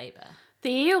all this labour?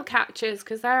 The eel catchers,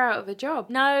 because they're out of a job.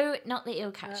 No, not the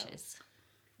eel catchers.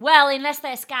 Well, unless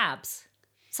they're scabs.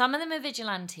 Some of them are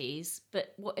vigilantes,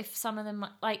 but what if some of them,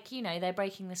 they're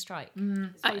breaking the strike?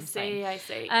 I see.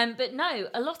 But no,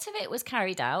 a lot of it was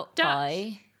carried out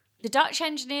by... The Dutch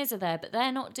engineers are there, but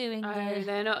they're not doing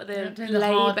They're not the doing the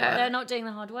hard labour. They're not doing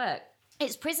the hard work.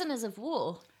 It's prisoners of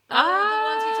war.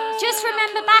 Just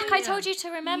Remember back, I told you to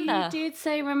remember. You did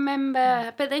say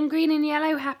remember, but then green and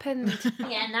yellow happened.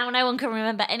 Yeah, now no one can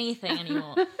remember anything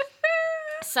anymore.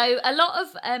 So a lot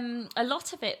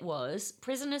of it was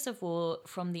prisoners of war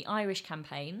from the Irish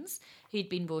campaigns who'd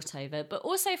been brought over, but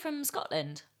also from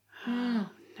Scotland.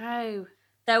 No.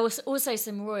 There was also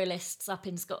some royalists up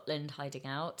in Scotland hiding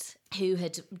out who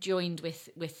had joined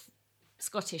with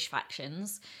Scottish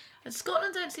factions. And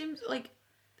Scotland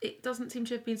it doesn't seem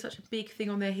to have been such a big thing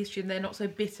on their history, and they're not so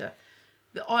bitter.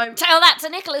 Tell that to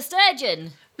Nicola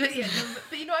Sturgeon. But you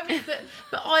know what I mean.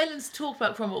 But Ireland's talk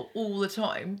about Cromwell all the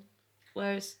time,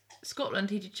 whereas Scotland,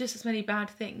 he did just as many bad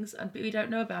things, and we don't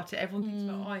know about it. Everyone thinks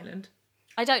about Ireland.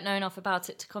 I don't know enough about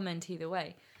it to comment either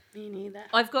way. Me neither.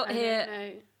 I've got I here don't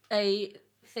know. a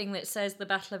thing that says the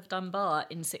Battle of Dunbar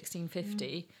in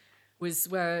 1650 was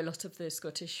where a lot of the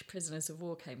Scottish prisoners of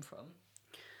war came from.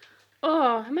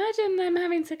 Oh, imagine them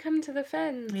having to come to the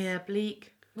fens. Yeah,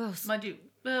 bleak. Well, Mind you,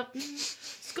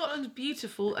 Scotland's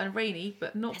beautiful and rainy,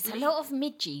 but not. there's a bleak. lot of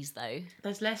midges though,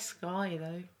 There's less sky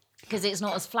though. because it's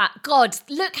not as flat. God,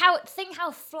 think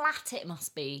how flat it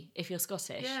must be if you're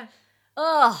Scottish. Yeah,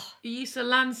 Oh, you're used to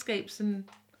landscapes and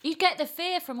you'd get the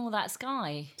fear from all that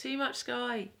sky. too much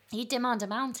sky. You'd demand a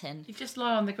mountain. You just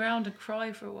lie on the ground and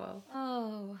cry for a while.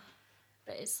 Oh,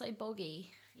 but it's so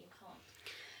boggy. You can't.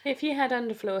 If you had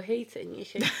underfloor heating, you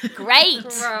could Great,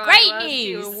 cry great whilst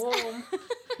you news. were warm.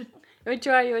 It would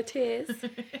dry your tears.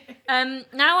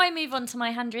 Now I move on to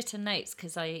my handwritten notes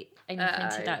because I only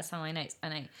printed out some of my notes. I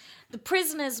know. The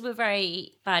prisoners were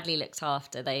very badly looked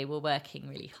after. They were working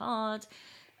really hard,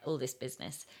 all this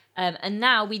business. And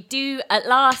now we do, at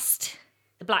last,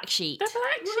 the Black Sheet. The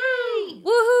Black Sheet.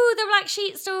 Woohoo, the Black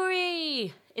Sheet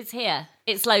story. It's here.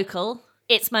 It's local.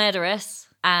 It's murderous.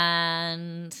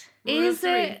 And... Is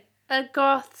it a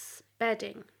goth's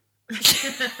bedding?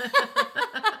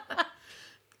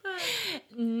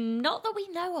 Not that we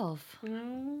know of.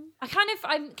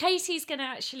 Katie's going to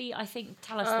actually, I think,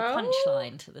 tell us the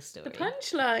punchline to the story. The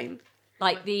punchline.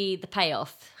 Like the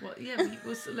payoff. Well, yeah,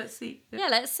 let's see. Yeah,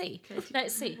 let's see.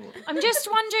 Let's see. I'm just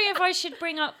wondering if I should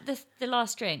bring up the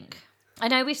last drink. I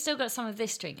know we've still got some of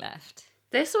this drink left.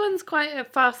 This one's quite a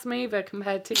fast mover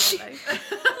compared to Yellow.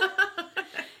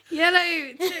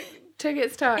 Yellow took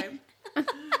its time.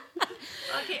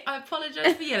 Okay, I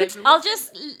apologise for Yellow.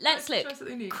 Let's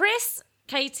look. Chris,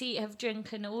 Katie have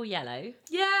drinking all yellow.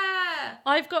 Yeah.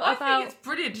 I've got I think it's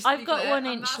brilliant. I've got 1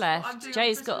 inch left.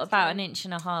 Joe's got about 1.5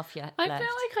 inches left. I feel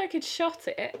like I could shot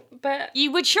it, but...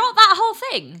 You would shot that whole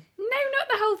thing? No, not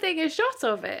the whole thing, a shot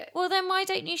of it. Well, then why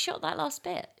don't you shot that last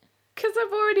bit? Because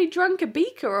I've already drunk a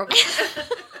beaker of it.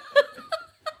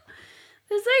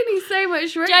 There's only so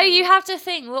much room. Joe, you have to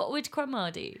think, what would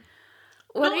Cromwell do?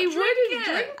 Well, he wouldn't drink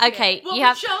it. Okay, What you would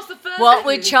have... Charles I What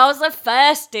would Charles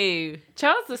I do?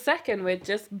 Charles II would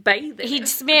just bathe in He'd it.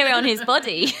 smear it on his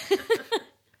body.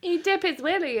 He'd dip his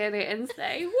willy in it and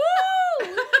say, woo!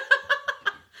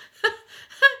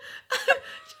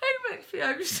 Joe McPhee,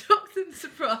 I'm shocked and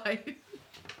surprised.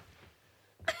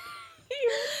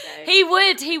 He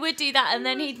would do that, and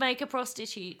then he'd make a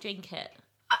prostitute drink it.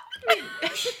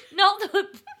 Not the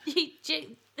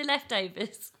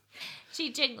leftovers.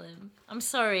 She'd drink them. I'm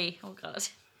sorry. Oh, God.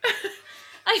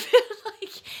 I feel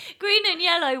like green and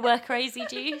yellow were crazy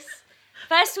juice.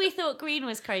 First we thought green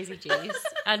was crazy juice,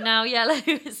 and now yellow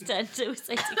has turned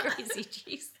also to crazy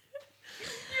juice.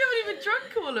 You haven't even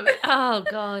drunk all of it. Oh,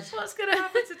 God. What's going to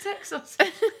happen to Tex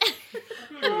Sausage?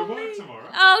 We're going to work tomorrow.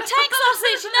 Oh, Tex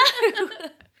Sausage, no!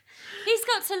 He's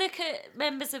got to look at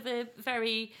members of a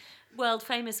very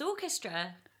world-famous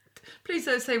orchestra. Please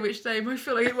don't say which name. I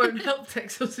feel like it won't help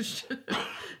Tex Sausage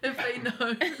if they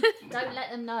know. Don't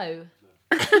let them know.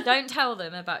 Don't tell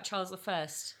them about Charles I.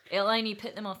 It'll only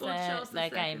put them off their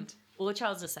game. Or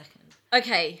Charles II.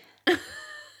 Okay.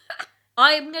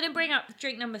 I'm going to bring up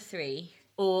drink number 3.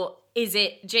 Or is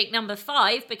it drink number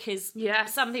 5? Because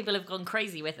some people have gone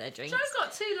crazy with their drinks. Joe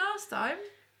got 2 last time.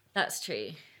 That's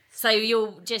true. So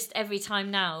you'll just, every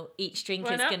time now, each drink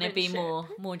is going to be more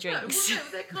drinks. No,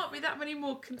 there can't be that many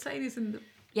more containers in the...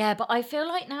 Yeah, but I feel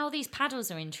like now these paddles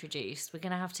are introduced, we're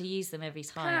going to have to use them every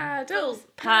time.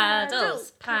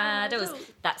 Paddles.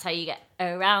 That's how you get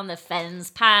around the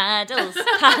fence. Paddles.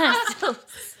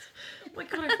 Oh my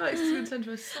God, I feel like this is going to turn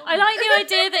to a song. I like the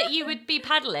idea that you would be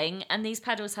paddling and these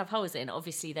paddles have holes in.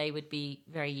 Obviously, they would be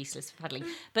very useless for paddling.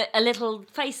 But a little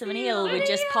face of an eel would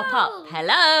just pop up.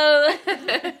 Hello!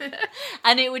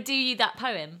 And it would do you that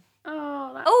poem.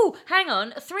 Oh, hang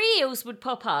on. 3 eels would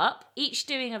pop up, each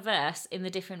doing a verse in the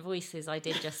different voices I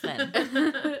did just then.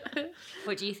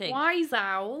 What do you think? Wise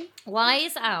owl.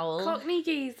 Wise owl. Cockney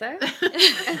geezer.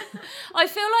 I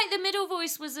feel like the middle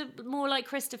voice was more like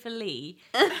Christopher Lee.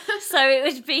 So it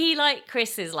would be like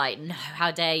Chris is like, no,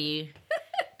 how dare you?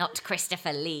 Not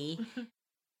Christopher Lee.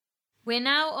 We're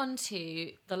now on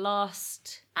to the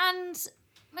last and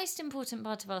most important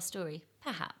part of our story,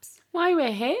 perhaps. Why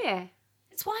we're here.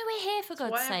 It's why we're here, for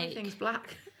God's Why sake. everything's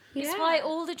black. It's why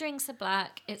all the drinks are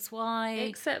black. It's why...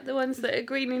 Except the ones that are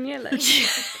green and yellow.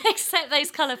 Except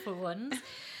those colourful ones.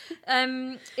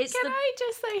 I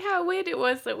just say how weird it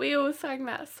was that we all sang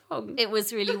that song? It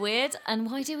was really weird. And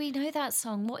why do we know that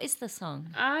song? What is the song?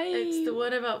 It's the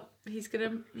one about he's going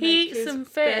to eat his some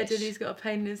bed fish. and he's got a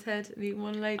pain in his head and he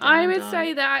want to lay down I and would die.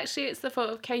 say that actually it's the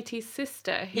fault of Katie's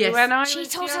sister, who Yes. when I She was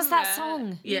taught us that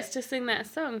younger, song. used to sing that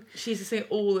song. She used to sing it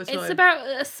all the time. It's about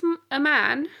a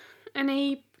man and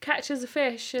he catches a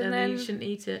fish and and then you shouldn't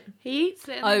eat it. he eats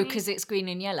it and Oh, then because it's green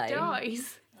and yellow. he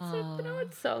dies. It's an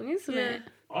odd song, isn't Yeah. it?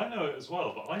 I know it as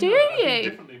well, but I Do know it I think you?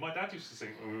 differently. My dad used to sing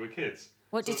it when we were kids.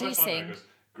 What did the he first time I sing? goes,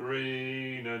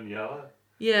 green and yellow,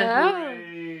 Yeah. Oh.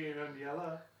 green and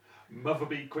yellow. Mother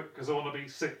be quick because I want to be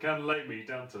sick and lay me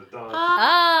down to die.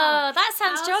 Oh, that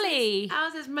sounds jolly.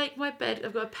 Ours is make my bed.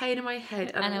 I've got a pain in my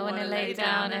head And I want to wanna lay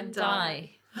down and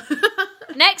die. die.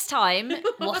 Next time,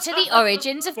 what are the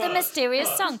origins of the mysterious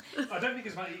But song? I don't think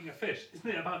it's about eating a fish. Isn't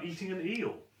it about eating an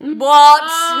eel? What?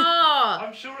 Oh!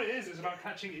 I'm sure it is. It's about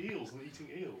catching eels and eating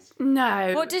eels.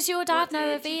 No. What does your dad What know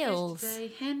did of you fish eels?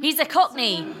 today? Hen He's a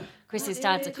Cockney. Chris's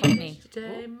dad's a Cockney.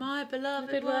 Today, my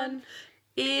beloved Good one. one.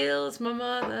 Eels, my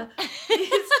mother.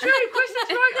 It's true. Chris is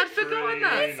right. I'd forgotten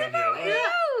that. It's about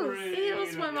Eels.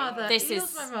 Eels, my mother. This Eels,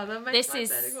 is- my mother. Makes this my is-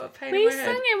 bed. I've got a pain in We my sang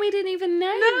head. it and we didn't even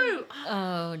know. No.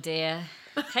 Oh dear.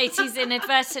 Katie's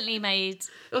inadvertently made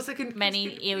Also, can Many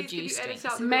Chris, eel please, can you juice edit drinks.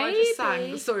 out the bit I just sang?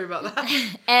 Maybe. Sorry about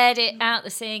that. edit out the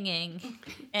singing. Do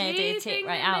you Edit it think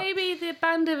right that out. maybe the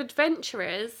band of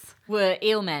adventurers Were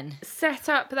eelmen. set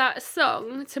up that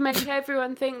song to make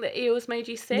everyone think that eels made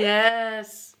you sick?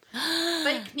 Yes.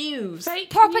 Fake news. Fake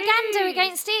Propaganda news.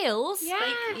 against eels?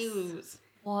 Yes. Fake news.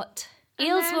 What? And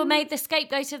Eels were then- made the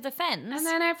scapegoat of the fens? And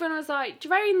then everyone was like,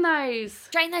 drain those.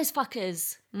 Drain those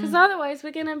fuckers. Because otherwise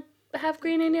we're going to have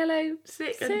green and yellow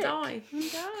Sick and die.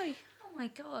 And die. Oh my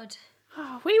god.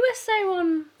 Oh, we were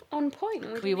so on point.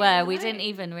 and We didn't were. even We know. didn't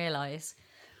even realise.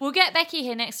 We'll get Becky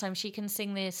here next time. She can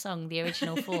sing the song, the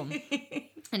original form.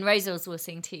 And Rosals will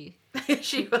sing too.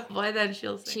 She will. By then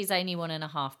she'll sing. She's only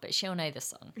 1.5, but she'll know the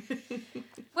song.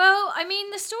 Well, I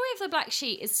mean, the story of the Black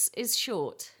Sheep is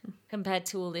short compared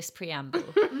to all this preamble.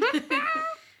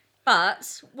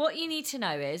 But what you need to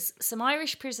know is some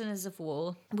Irish prisoners of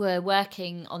war were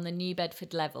working on the New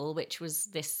Bedford level, which was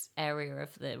this area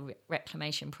of the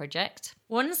reclamation project.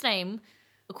 One's name,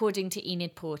 according to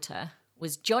Enid Porter,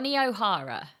 was Johnny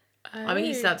O'Hara. I mean,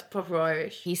 he sounds proper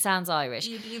Irish. He sounds Irish.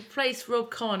 You place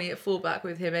Rob Carney at fullback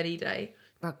with him any day.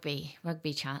 Rugby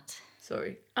chat.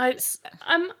 Sorry. I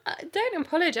don't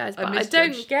apologise, but I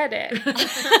misjudged. don't get it.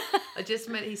 I just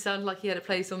meant he sounded like he had a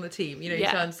place on the team. You know, he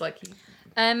Yeah. sounds like he...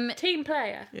 Team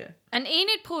player. Yeah. And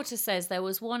Enid Porter says there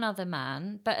was one other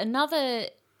man, but another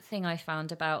thing I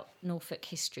found about Norfolk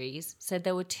histories said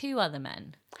there were two other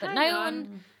men. But Hang no on.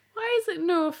 one... Why is it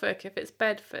Norfolk if it's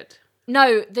Bedford?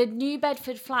 No, the New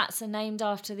Bedford flats are named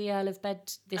after the Earl of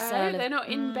Bed... Earl They're of not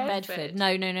in Bedford.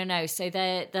 No. So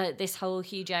this whole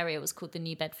huge area was called the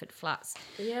New Bedford Flats.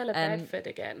 The Earl of Bedford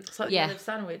again. It's like Yeah. the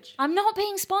sandwich. I'm not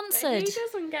being Who sponsored.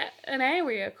 doesn't get an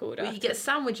area called Well, after? you get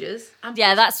sandwiches. And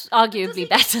Yeah, that's Does arguably he get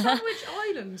better. Sandwich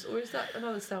Islands, or is that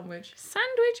another sandwich?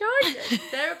 Sandwich Island.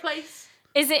 They're a place.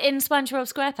 Is it in SpongeBob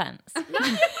SquarePants?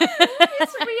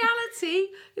 It's a reality.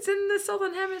 It's in the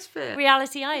Southern Hemisphere.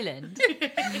 Reality Island?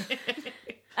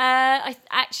 I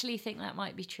actually think that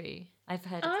might be true. I've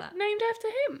heard of that. Named after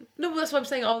him. No, but that's what I'm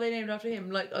saying. Are they named after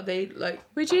him? Like, are they like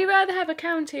Would you rather have a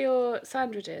county or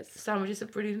sandwiches? sandwiches are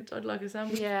brilliant? I'd like a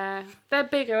sandwich. Yeah, they're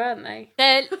bigger, aren't they?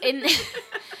 They're in...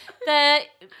 They're,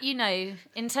 you know,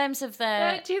 in terms of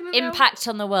their Do you think they'll- impact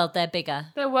on the world, they're bigger.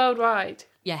 They're worldwide.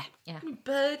 Yeah.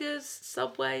 Burgers,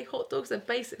 Subway, hot dogs, they're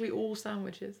basically all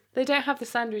sandwiches. They don't have the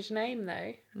sandwich name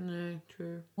though. No,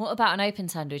 true. What about an open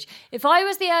sandwich? If I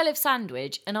was the Earl of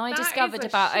Sandwich and I That discovered is a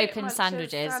about shit open muncher's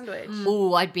sandwiches, sandwich.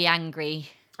 oh, I'd be angry.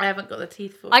 I haven't got the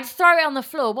teeth for. I'd throw it on the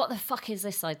floor. What the fuck is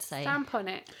this, I'd say? Stamp on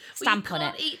it. Stamp you on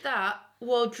can't it. eat that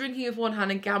while drinking with one hand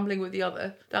and gambling with the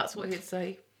other. That's what he'd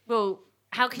say. Well,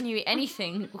 how can you eat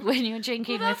anything when you're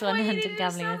drinking Well, with that's one why you hand need and a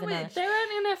gambling with sandwich. another? There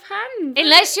aren't enough hands.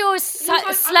 Unless you're like,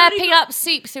 I've slurping only got- up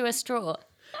soup through a straw.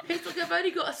 It's like I've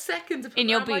only got a second to put In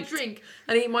your around my boot. drink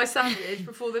and eat my sandwich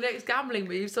before the next gambling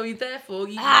move. So therefore,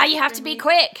 you You have to be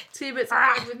quick. 2 bits of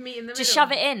bread with meat in the Just middle.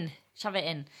 shove it in. Shove it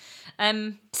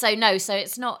in. So no, so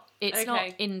it's not not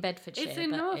Okay. in Bedfordshire. It's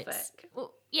in but Norfolk.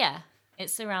 Well, yeah,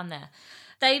 it's around there.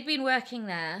 They've been working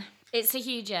there. It's a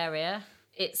huge area.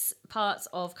 It's parts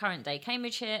of current day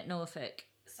Cambridgeshire, Norfolk,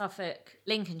 Suffolk,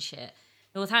 Lincolnshire,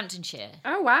 Northamptonshire.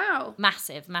 Oh wow.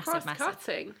 Massive.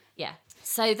 Cross-cutting. Yeah.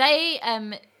 So they,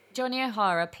 Johnny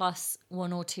O'Hara plus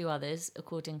one or two others,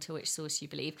 according to which source you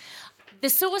believe. The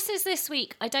sources this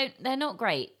week, they're not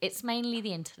great. It's mainly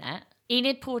the internet.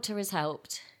 Enid Porter has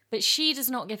helped, but she does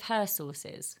not give her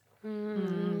sources.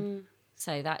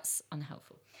 So that's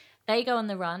unhelpful. They go on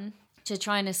the run to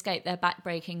try and escape their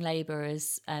backbreaking labour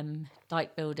as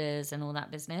dike builders and all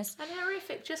that business. And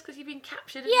horrific, just because you've been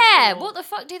captured. In Yeah, the war. what the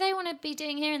fuck do they want to be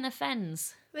doing here in the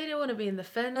fens? They don't want to be in the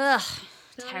fence. Ugh,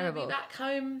 They wanna terrible. Be back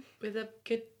home with a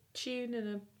good tune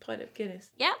and a pint of Guinness.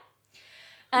 Yeah.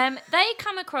 They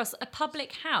come across a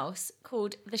public house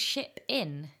called the Ship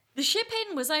Inn. The Ship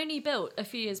Inn was only built a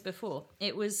few years before.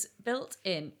 It was built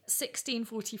in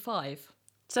 1645.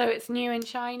 So it's new and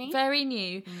shiny. Very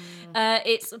new.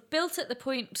 It's built at the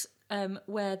point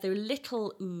where the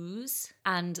Little Ouse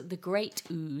and the Great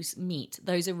Ouse meet.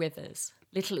 Those are rivers.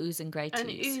 Little Ouse and Great An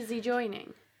Ouse. oozy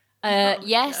joining.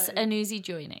 Yes, an oozy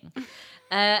joining.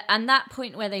 And that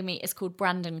point where they meet is called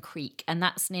Brandon Creek, and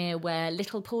that's near where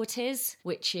Littleport is,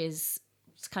 which is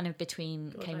kind of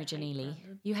between Cambridge and hate Ely.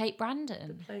 Brandon. You hate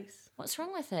Brandon? Place. What's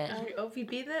wrong with it? Oh, have you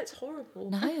been there? It's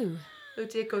horrible. No. Oh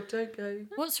dear God, don't go.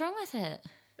 What's wrong with it?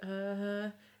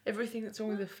 everything that's wrong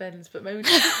with the Fens, but maybe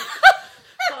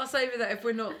pass over that if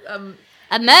we're not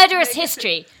A murderous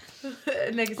history.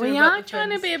 negative. We about are the trying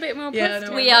to Fens. be a bit more Yeah, positive.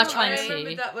 no, We I are know. trying I to.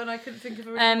 remembered that when I couldn't think of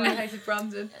a reason why I hated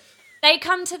Brandon. They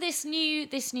come to this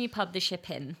new pub, the Ship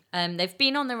Inn. They've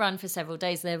been on the run for several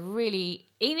days.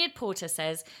 Enid Porter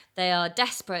says they are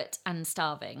desperate and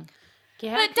starving.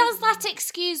 Yeah, But does that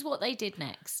excuse what they did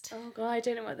next? Oh god, I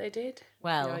don't know what they did.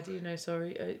 Well, Yeah, I do know.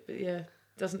 Sorry, but yeah,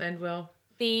 doesn't end well.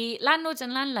 the landlord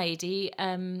and landlady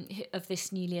of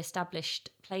this newly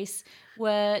established place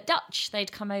were Dutch.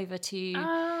 They'd come over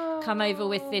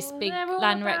with this big they're all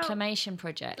land about reclamation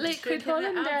project. Liquid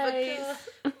Drinking the hollandaise.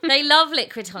 Advocaat. They love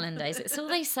liquid hollandaise. It's all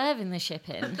they serve in the Ship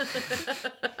Inn.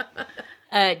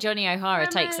 Johnny O'Hara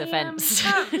takes offence.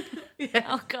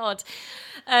 Oh God,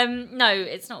 no,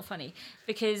 it's not funny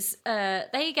because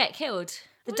they get killed.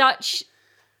 The Dutch.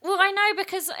 Well, I know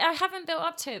because I haven't built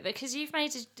up to it because you've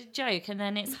made a joke and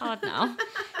then it's hard now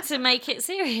to make it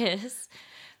serious.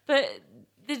 But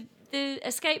the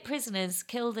escaped prisoners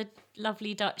kill the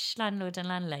lovely Dutch landlord and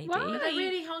landlady. Why? They're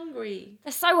really hungry.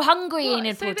 They're so hungry, What,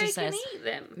 Enid so Porter they says. can eat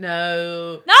them?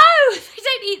 No. No, they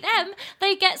don't eat them.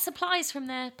 They get supplies from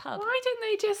their pub. Why didn't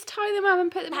they just tie them up and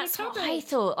put them That's in a what cupboard? I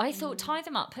thought. I thought tie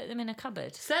them up, put them in a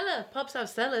cupboard. Cellar. Pubs have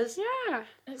cellars. Yeah.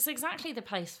 It's exactly the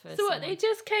place for So what, someone. they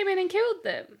just came in and killed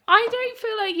them? I don't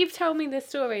feel like you've told me the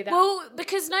story. That Well,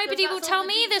 because nobody will that's tell all the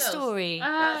me the details. story.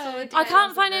 That's all the I details can't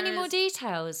that find there any more is.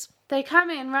 details. they come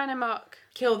in, run amok,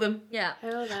 Kill them. Yeah.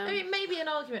 kill them. I mean, maybe an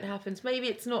argument happens. Maybe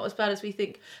it's not as bad as we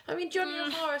think. I mean, Johnny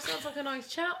O'Hara sounds like a nice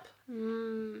chap.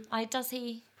 Does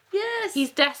he? Yes.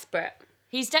 He's desperate.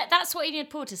 That's what Enid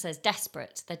Porter says.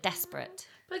 Desperate. They're desperate.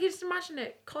 But I can just imagine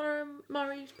it. Connor and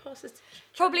Murray passes.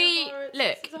 Probably,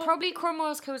 probably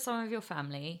Cromwell's killed some of your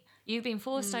family. You've been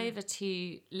forced Hmm. over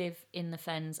to live in the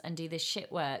Fens and do this shit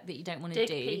work that you don't want to Dig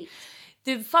do. Pete.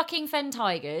 The fucking Fen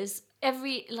Tigers,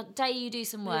 every day you do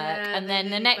some work Yeah, and they then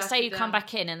the leave next back day it you come down.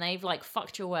 back in and they've like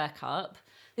fucked your work up.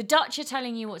 The Dutch are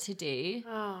telling you what to do.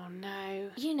 Oh no.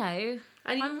 You know,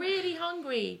 And you're really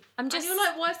hungry. I'm just- And you're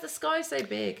like, why is the sky so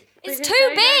big? it's Because too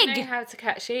they don't know big. how to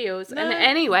catch eels. No. And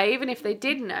anyway, even if they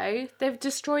did know, they've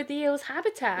destroyed the eel's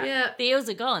habitat Yeah. The eels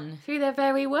are gone. through their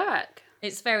very work.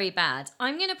 It's very bad.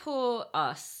 I'm going to pour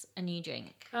us a new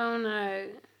drink. Oh no.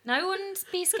 No one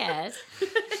be scared.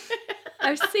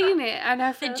 I've seen it and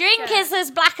I The feel drink scared. is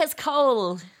as black as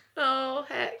coal. Oh,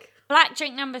 heck. Black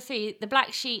drink number 3, the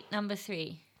black sheet number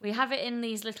 3. We have it in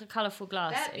these little colourful They're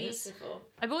glasses. beautiful.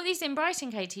 I bought these in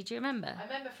Brighton, Katie. Do you remember? I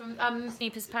remember from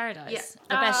Sneaper's Paradise. Yeah.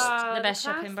 The best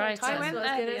shop in classic. Brighton. I went That's what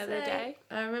I was there the gonna other say. day.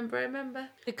 I remember.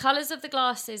 The colours of the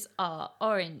glasses are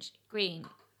orange, green,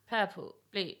 purple,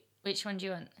 blue. Which one do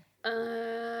you want?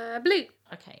 Blue.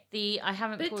 Okay. I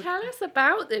haven't But poured. tell us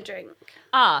about the drink.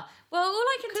 Well, all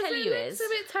I can tell It you looks is a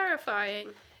bit terrifying.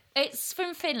 it's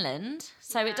from Finland,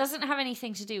 so it doesn't have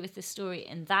anything to do with the story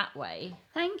in that way.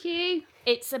 Thank you.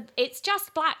 It's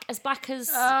just black as Oh,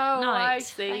 night. I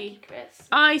see. Chris.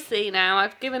 I see now.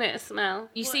 I've given it a smell.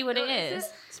 You see what it is?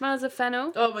 Smells of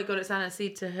fennel. Oh my god, it's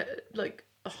aniseed to like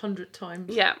 100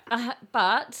 times. Yeah.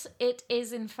 But it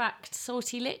is in fact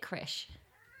salty licorice.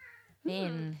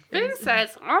 Fin. Finn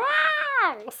says,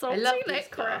 "Wow, salty love these licorice."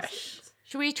 glasses.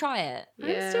 Should we try it?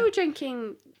 I'm still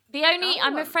drinking. The only,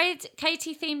 I'm Oh. afraid,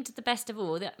 Katie themed the best of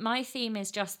all. That my theme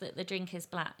is just that the drink is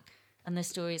black, and the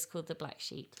story is called The Black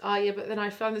Sheet. Ah, yeah, but then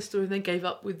I found the story and then gave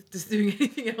up with just doing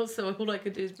anything else, so all I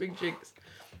could do is bring drinks.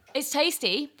 It's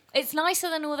tasty. It's nicer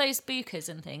than all those bukas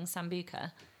and things.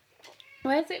 Sambuca.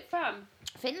 Where's it from?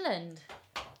 Finland.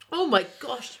 Oh my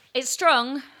gosh. It's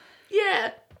strong,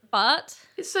 Yeah. but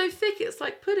It's so thick, it's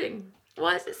like pudding.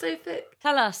 Why is it so thick?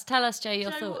 tell us, Joe,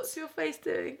 your Joe, what's thoughts. your face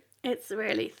doing? It's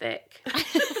really thick. How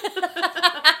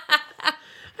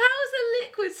is a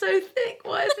liquid so thick?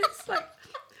 Why is it like...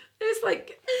 It's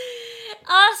like...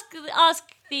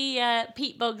 Ask the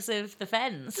Pete Boggs of the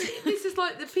Fens. This is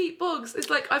like the Pete Boggs. It's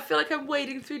like I feel like I'm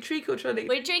wading through treacle trying to...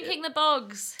 We're drinking the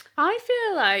Boggs. I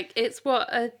feel like it's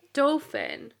what a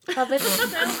dolphin covered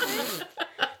itself in.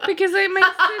 Because it makes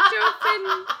the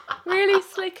dolphin really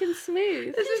slick and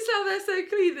smooth. This is how they're so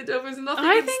clean, the dolphins, and nothing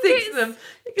I can think stick to it's them.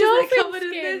 Because they're Dolphin covered in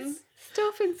skin. this It's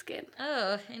dolphin skin.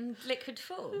 Oh, in liquid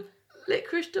form.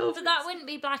 licorice dolphins. But that wouldn't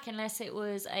be black unless it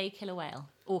was a killer whale.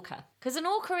 Orca. Because an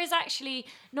orca is actually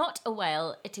not a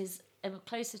whale, it is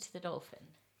closer to the dolphin.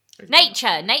 Nature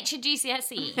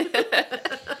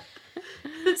GCSE.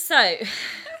 So,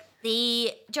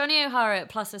 the Johnny O'Hara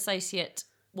plus Associate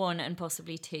 1 and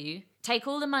possibly 2 take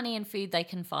all the money and food they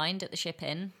can find at the Ship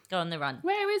Inn, go on the run.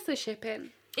 Where is the ship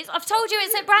in? I've told you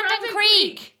it's at Brandon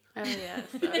Creek. Oh yeah,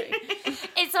 sorry.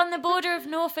 It's on the border of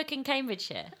Norfolk and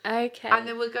Cambridgeshire. Okay. And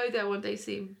then we'll go there one day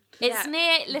soon. It's Yeah.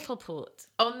 near Littleport.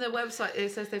 On the website,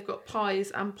 it says they've got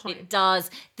pies and pints. It does.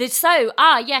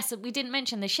 Yes, we didn't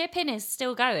mention the ship in is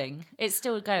still going. It's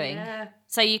still going. Yeah.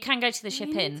 So you can go to the ship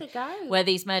need in to go. where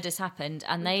these murders happened,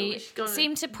 and we they should go on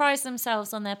seem to prize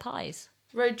themselves on their pies.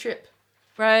 Road trip.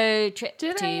 Road trip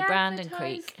Do they to Brandon advertise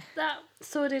Creek. that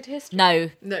sordid history? No,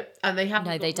 No, and they haven't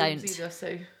No, got they rooms don't. either,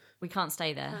 so... we can't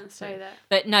stay there. Can't say that.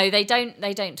 But no, they don't.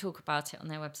 They don't talk about it on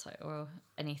their website or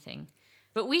anything.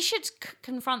 But we should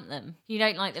confront them. You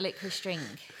don't like the licorice drink.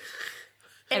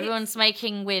 Everyone's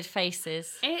making weird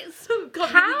faces. It's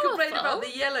God, you complain powerful. about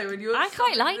the yellow and you're... I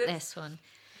quite like this. this one.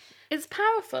 It's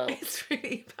powerful. It's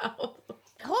really powerful.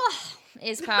 Oh,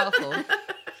 it's powerful.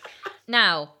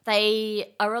 Now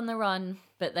they are on the run,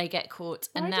 but they get caught,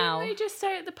 and Why now, didn't they just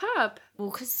stay at the pub? well,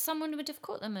 because someone would have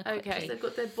caught them. Okay. Quickly. They've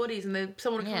got dead bodies and then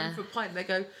someone comes Yeah. in for a pint and they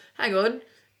go, hang on,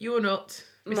 you're not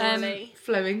Mr. Molly.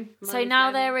 Fleming. So Molly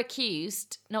now Fleming. they're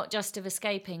accused not just of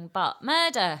escaping, but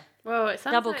murder. Well, it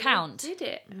sounds Double like count. They did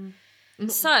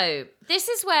it. So this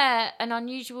is where an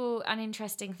unusual and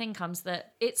interesting thing comes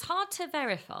that it's hard to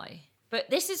verify. But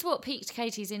this is what piqued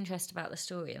Katie's interest about the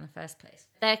story in the first place.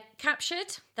 They're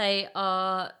captured. They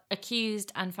are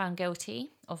accused and found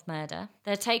guilty of murder.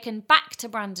 They're taken back to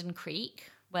Brandon Creek,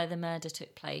 where the murder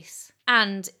took place.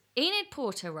 And Enid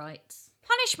Porter writes,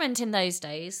 punishment in those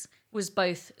days was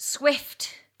both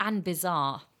swift and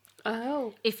bizarre.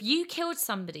 Oh. If you killed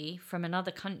somebody from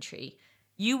another country,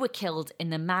 you were killed in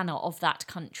the manner of that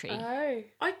country. Oh.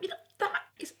 That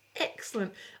is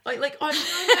excellent. I'm excellent.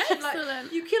 Like,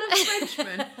 Excellent. you kill a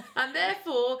Frenchman and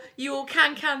therefore you all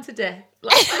can to death.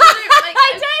 Like,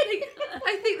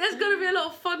 I think there's got to be a lot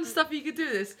of fun stuff you could do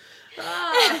with this.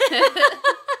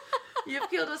 You've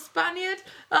killed a Spaniard.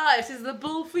 It is the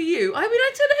bull for you. I mean,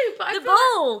 I don't know, but I The feel like-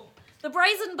 bull! The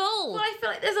brazen bull! I feel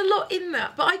like there's a lot in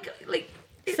that, but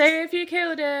it's- So if you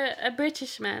killed a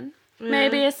British man,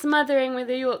 maybe a smothering with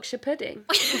a Yorkshire pudding.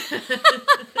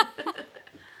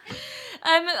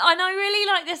 And I really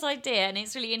like this idea, and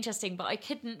it's really interesting, but I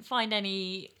couldn't find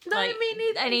any No, me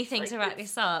neither. anything It's to like back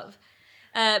this up.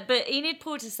 But Enid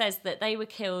Porter says that they were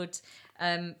killed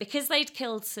because they'd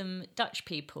killed some Dutch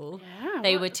people. Yeah,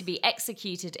 they what? were to be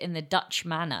executed in the Dutch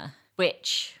manner,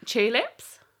 which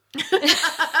Tulips?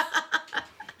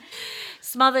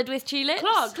 smothered with tulips.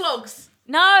 clogs.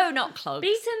 No, not clogs.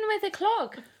 Beaten with a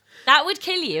clog. That would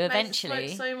kill you They eventually.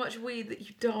 smoke so much weed that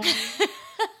you die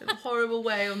in a horrible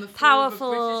way on the floor of a British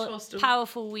Powerful, hostel.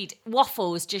 powerful weed.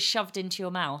 Waffles just shoved into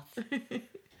your mouth.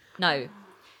 No.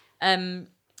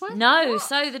 No,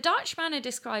 so the Dutch manner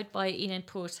described by Enid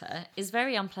Porter is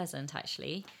very unpleasant,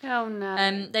 actually. Oh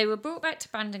no. They were brought back to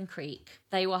Brandon Creek.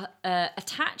 They were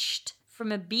attached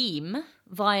from a beam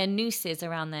via nooses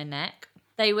around their neck.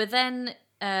 They were then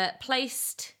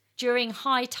placed during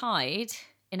high tide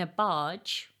in a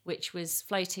barge, which was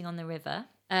floating on the river.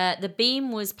 The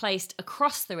beam was placed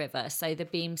across the river, so the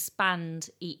beam spanned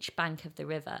each bank of the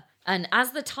river. And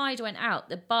as the tide went out,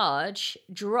 the barge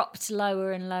dropped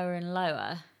lower and lower and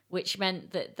lower, which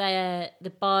meant that the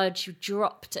barge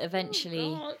dropped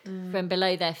eventually from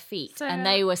below their feet, So- and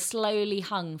they were slowly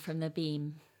hung from the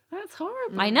beam. That's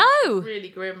horrible. I know! Really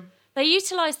grim. They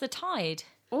utilised the tide.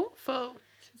 Awful.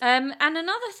 And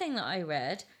another thing that I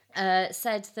read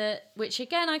said that, which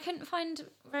again I couldn't find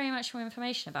very much more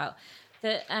information about,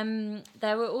 that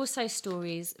there were also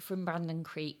stories from Brandon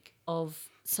Creek of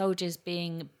soldiers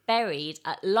being buried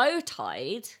at low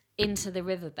tide into the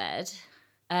riverbed,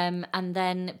 and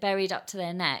then buried up to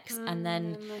their necks, and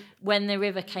then when the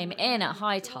river came in at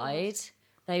high tide,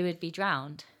 they would be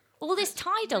drowned. All this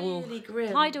Really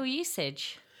grim. tidal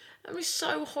usage. It was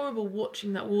so horrible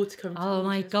watching that water come Oh towards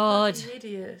my you. It's God. fucking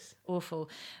hideous. Awful.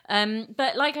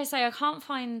 But like I say, I can't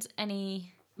find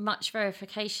any much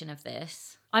verification of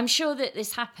this. I'm sure that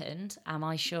this happened. Am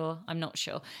I sure? I'm not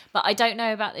sure. But I don't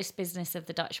know about this business of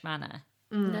the Dutch manor.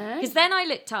 No. Because then I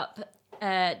looked up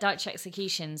Dutch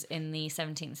executions in the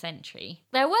 17th century.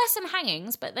 There were some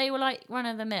hangings, but they were like run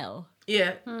of the mill.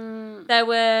 Yeah. There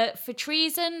were, for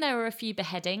treason, there were a few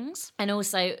beheadings, and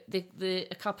also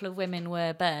a couple of women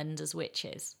were burned as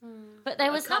witches. But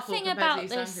there was A couple nothing compared to about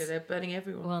East this. Anglia, they're burning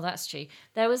everyone. Well, that's true.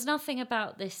 There was nothing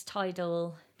about this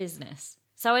tidal business.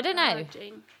 So I don't know.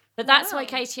 Jane. But that's why Wow.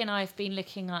 Katie and I have been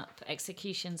looking up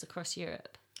executions across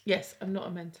Europe. Yes, I'm not a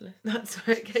mentalist. That's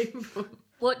where it came from.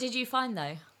 What did you find,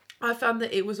 though? I found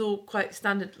that it was all quite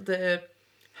standard, the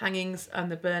hangings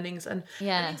and the burnings, and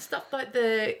Yeah. I mean, stuff like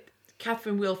the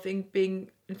Catherine Wheel thing being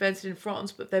invented in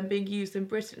France, but then being used in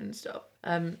Britain and stuff.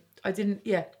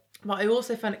 But I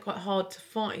also found it quite hard to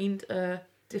find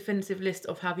definitive list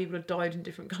of how people have died in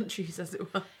different countries, as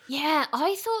it were. Yeah,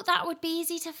 I thought that would be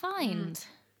easy to find,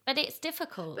 but it's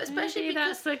difficult. But especially Maybe because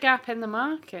that's the gap in the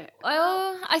market.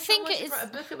 Well, I think someone should it's. write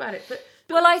a book about it. But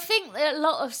Well, I think that a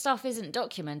lot of stuff isn't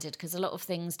documented because a lot of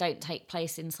things don't take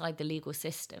place inside the legal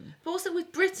system. But also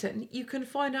with Britain, you can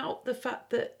find out the fact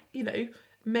that,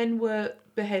 men were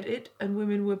beheaded and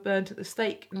women were burnt at the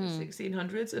stake in the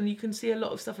 1600s, and you can see a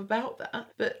lot of stuff about that.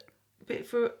 But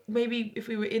for maybe if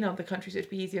we were in other countries, it'd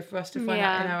be easier for us to find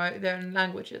out in their own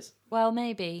languages. Well,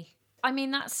 maybe. I mean,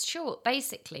 that's short.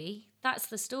 Basically, that's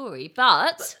the story.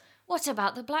 But what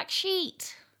about the Black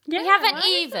Sheet? Yeah, we haven't why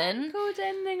is even that called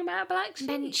anything about Black Sheep.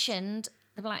 mentioned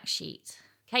the Black Sheet.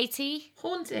 Katie?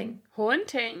 Haunting.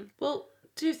 Well,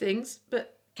 two things,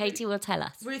 but Katie will tell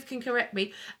us. Ruth can correct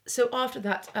me. So after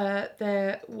that,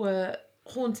 there were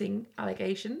haunting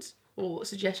allegations or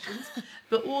suggestions,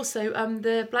 but also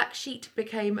the Black Sheet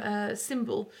became a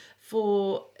symbol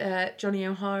for Johnny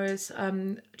O'Hara's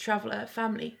traveller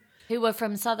family. Who were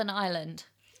from Southern Ireland,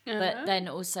 but then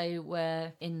also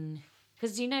were in...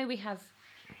 Because, we have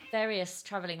various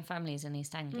travelling families in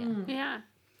East Anglia. Yeah.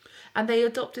 And they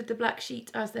adopted the Black Sheet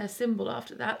as their symbol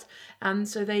after that. And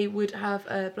so they would have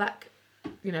a black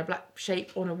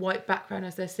shape on a white background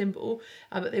as their symbol.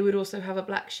 But they would also have a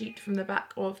black sheet from the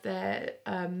back of their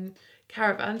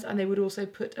caravans. And they would also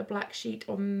put a black sheet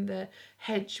on the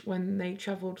hedge when they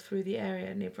travelled through the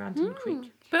area near Branton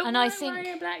Creek. But And why I think-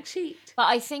 a black sheet? But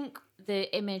I think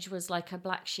the image was like a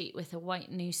black sheet with a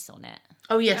white noose on it.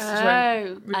 Oh, yes. that's right.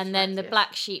 Oh. Ruth's And then right, the yes.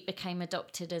 black sheet became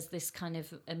adopted as this kind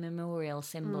of a memorial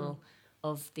symbol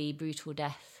of the brutal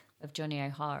death of Johnny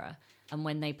O'Hara. And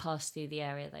when they passed through the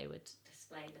area, they would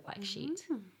display the black sheet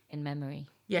in memory.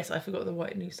 Yes, I forgot the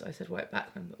white noose. I said white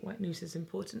background, but white noose is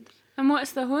important. And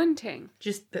what's the haunting?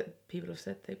 Just that people have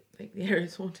said they think the area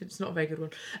is haunted. It's not a very good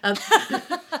one.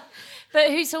 But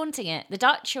who's haunting it? The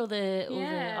Dutch or the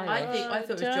Yeah. Irish? I thought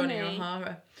it was Johnny Johnny.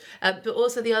 O'Hara. But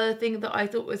also the other thing that I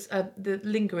thought was the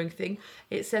lingering thing.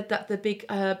 It said that the big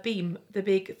beam, the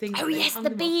big thing. Oh, that they yes, hung the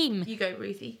them beam. off. You go,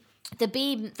 Ruthie. The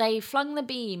beam, they flung the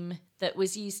beam that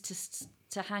was used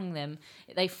to hang them.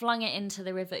 They flung it into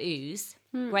the River Ouse,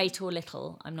 great or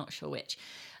little, I'm not sure which.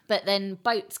 But then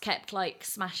boats kept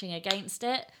smashing against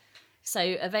it. So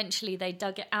eventually they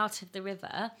dug it out of the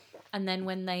river. And then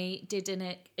when they did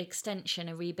an extension,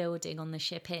 a rebuilding on the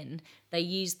ship they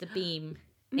used the beam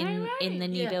in the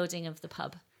new building of the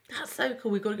pub. That's so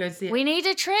cool. We've got to go and see it. We need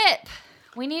a trip.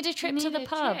 We need a trip to the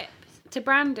pub. To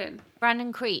Brandon.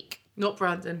 Brandon Creek. Not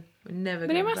Brandon. We're never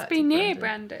But going it must back be to near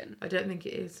Brandon. Brandon. I don't think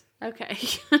it is. Okay.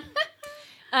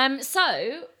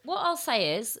 So what I'll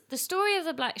say is the story of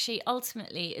the Black Sheet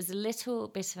ultimately is a little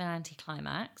bit of an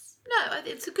anticlimax. No,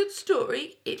 it's a good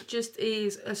story. It just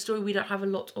is a story we don't have a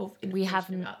lot of information We have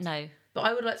about. no. But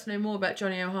I would like to know more about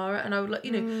Johnny O'Hara, and I would like,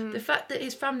 the fact that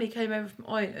his family came over from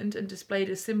Ireland and displayed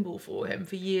a symbol for him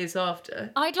for years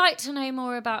after. I'd like to know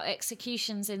more about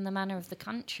executions in the manner of the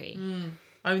country.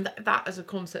 I mean, that as a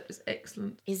concept is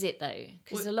excellent. Is it though?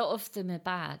 Because a lot of them are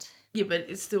bad. Yeah, but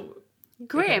it's still...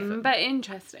 Grim, but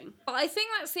interesting. But I think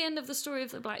that's the end of the story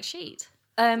of the Black Sheet.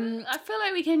 I feel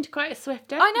like we came to quite a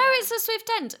swift end. I know it's a swift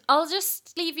end. I'll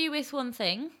just leave you with one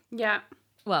thing. Yeah.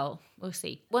 Well, we'll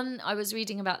see. I was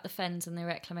reading about the Fens and the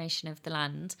reclamation of the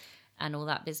land and all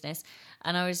that business.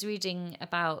 And I was reading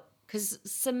about... Because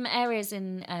some areas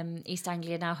in East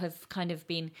Anglia now have kind of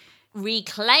been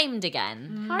reclaimed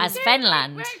again as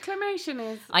Fenland. Reclamation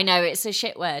is... I know, it's a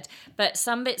shit word. But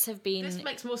some bits have been This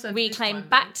makes more sense this reclaimed time,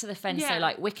 back though. to the Fen. Yeah. So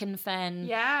like Wicken Fen.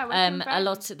 Yeah, Wicken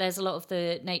Fen. There's a lot of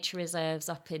the nature reserves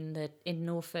up in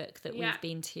Norfolk that Yeah. we've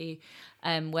been to,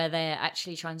 where they're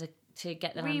actually trying to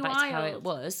get the land back to how it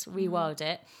was, rewild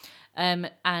it.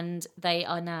 And they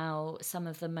are now some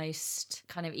of the most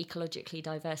kind of ecologically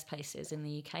diverse places in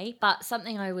the UK. But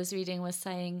something I was reading was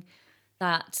saying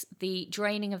that the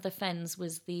draining of the Fens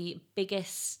was the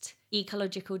biggest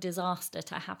ecological disaster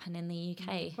to happen in the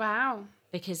UK Wow.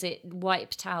 because it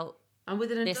wiped out, And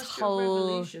with an This industrial whole-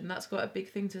 revolution, that's quite a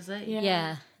big thing to say.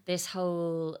 Yeah. this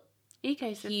whole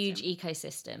Ecosystem. huge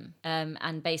ecosystem,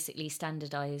 and basically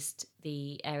standardised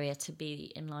the area to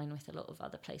be in line with a lot of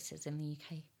other places in the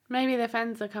UK. Maybe the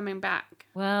Fens are coming back.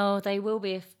 Well, they will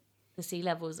be if the sea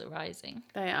levels are rising.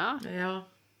 They are. They are.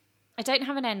 I don't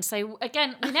have an end, so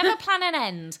again, we never plan an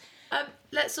end.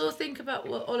 Let's all think about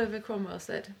what Oliver Cromwell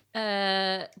said.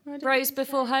 Bros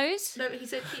before hoes? No, he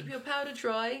said, keep your powder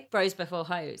dry. Bros before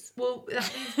hoes. Well,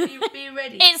 that means be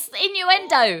ready. It's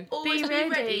innuendo. Always Be be ready.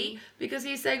 ready. Because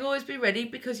he's saying always be ready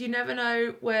because you never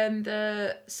know when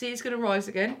the sea is going to rise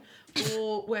again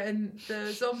or when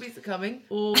the zombies are coming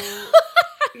or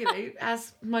you know,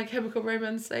 as My Chemical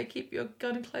Romance say, keep your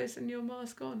gun close and your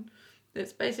mask on.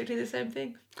 It's basically the same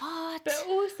thing. What? But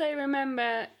also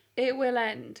remember, it will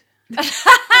end.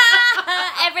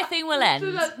 Everything will So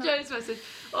end. that's Joe's message.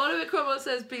 Oliver Cromwell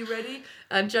says, be ready.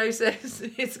 And Joe says,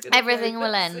 it's going to Everything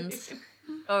will end.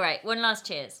 All right, one last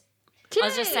cheers.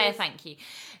 I'll just say a thank you.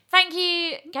 Thank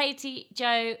you, Katie,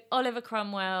 Joe, Oliver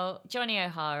Cromwell, Johnny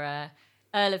O'Hara,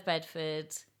 Earl of Bedford,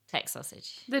 Tech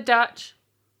Sausage. The Dutch.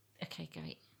 Okay,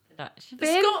 great. Dutch. The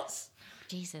Scots.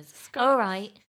 Jesus. All right.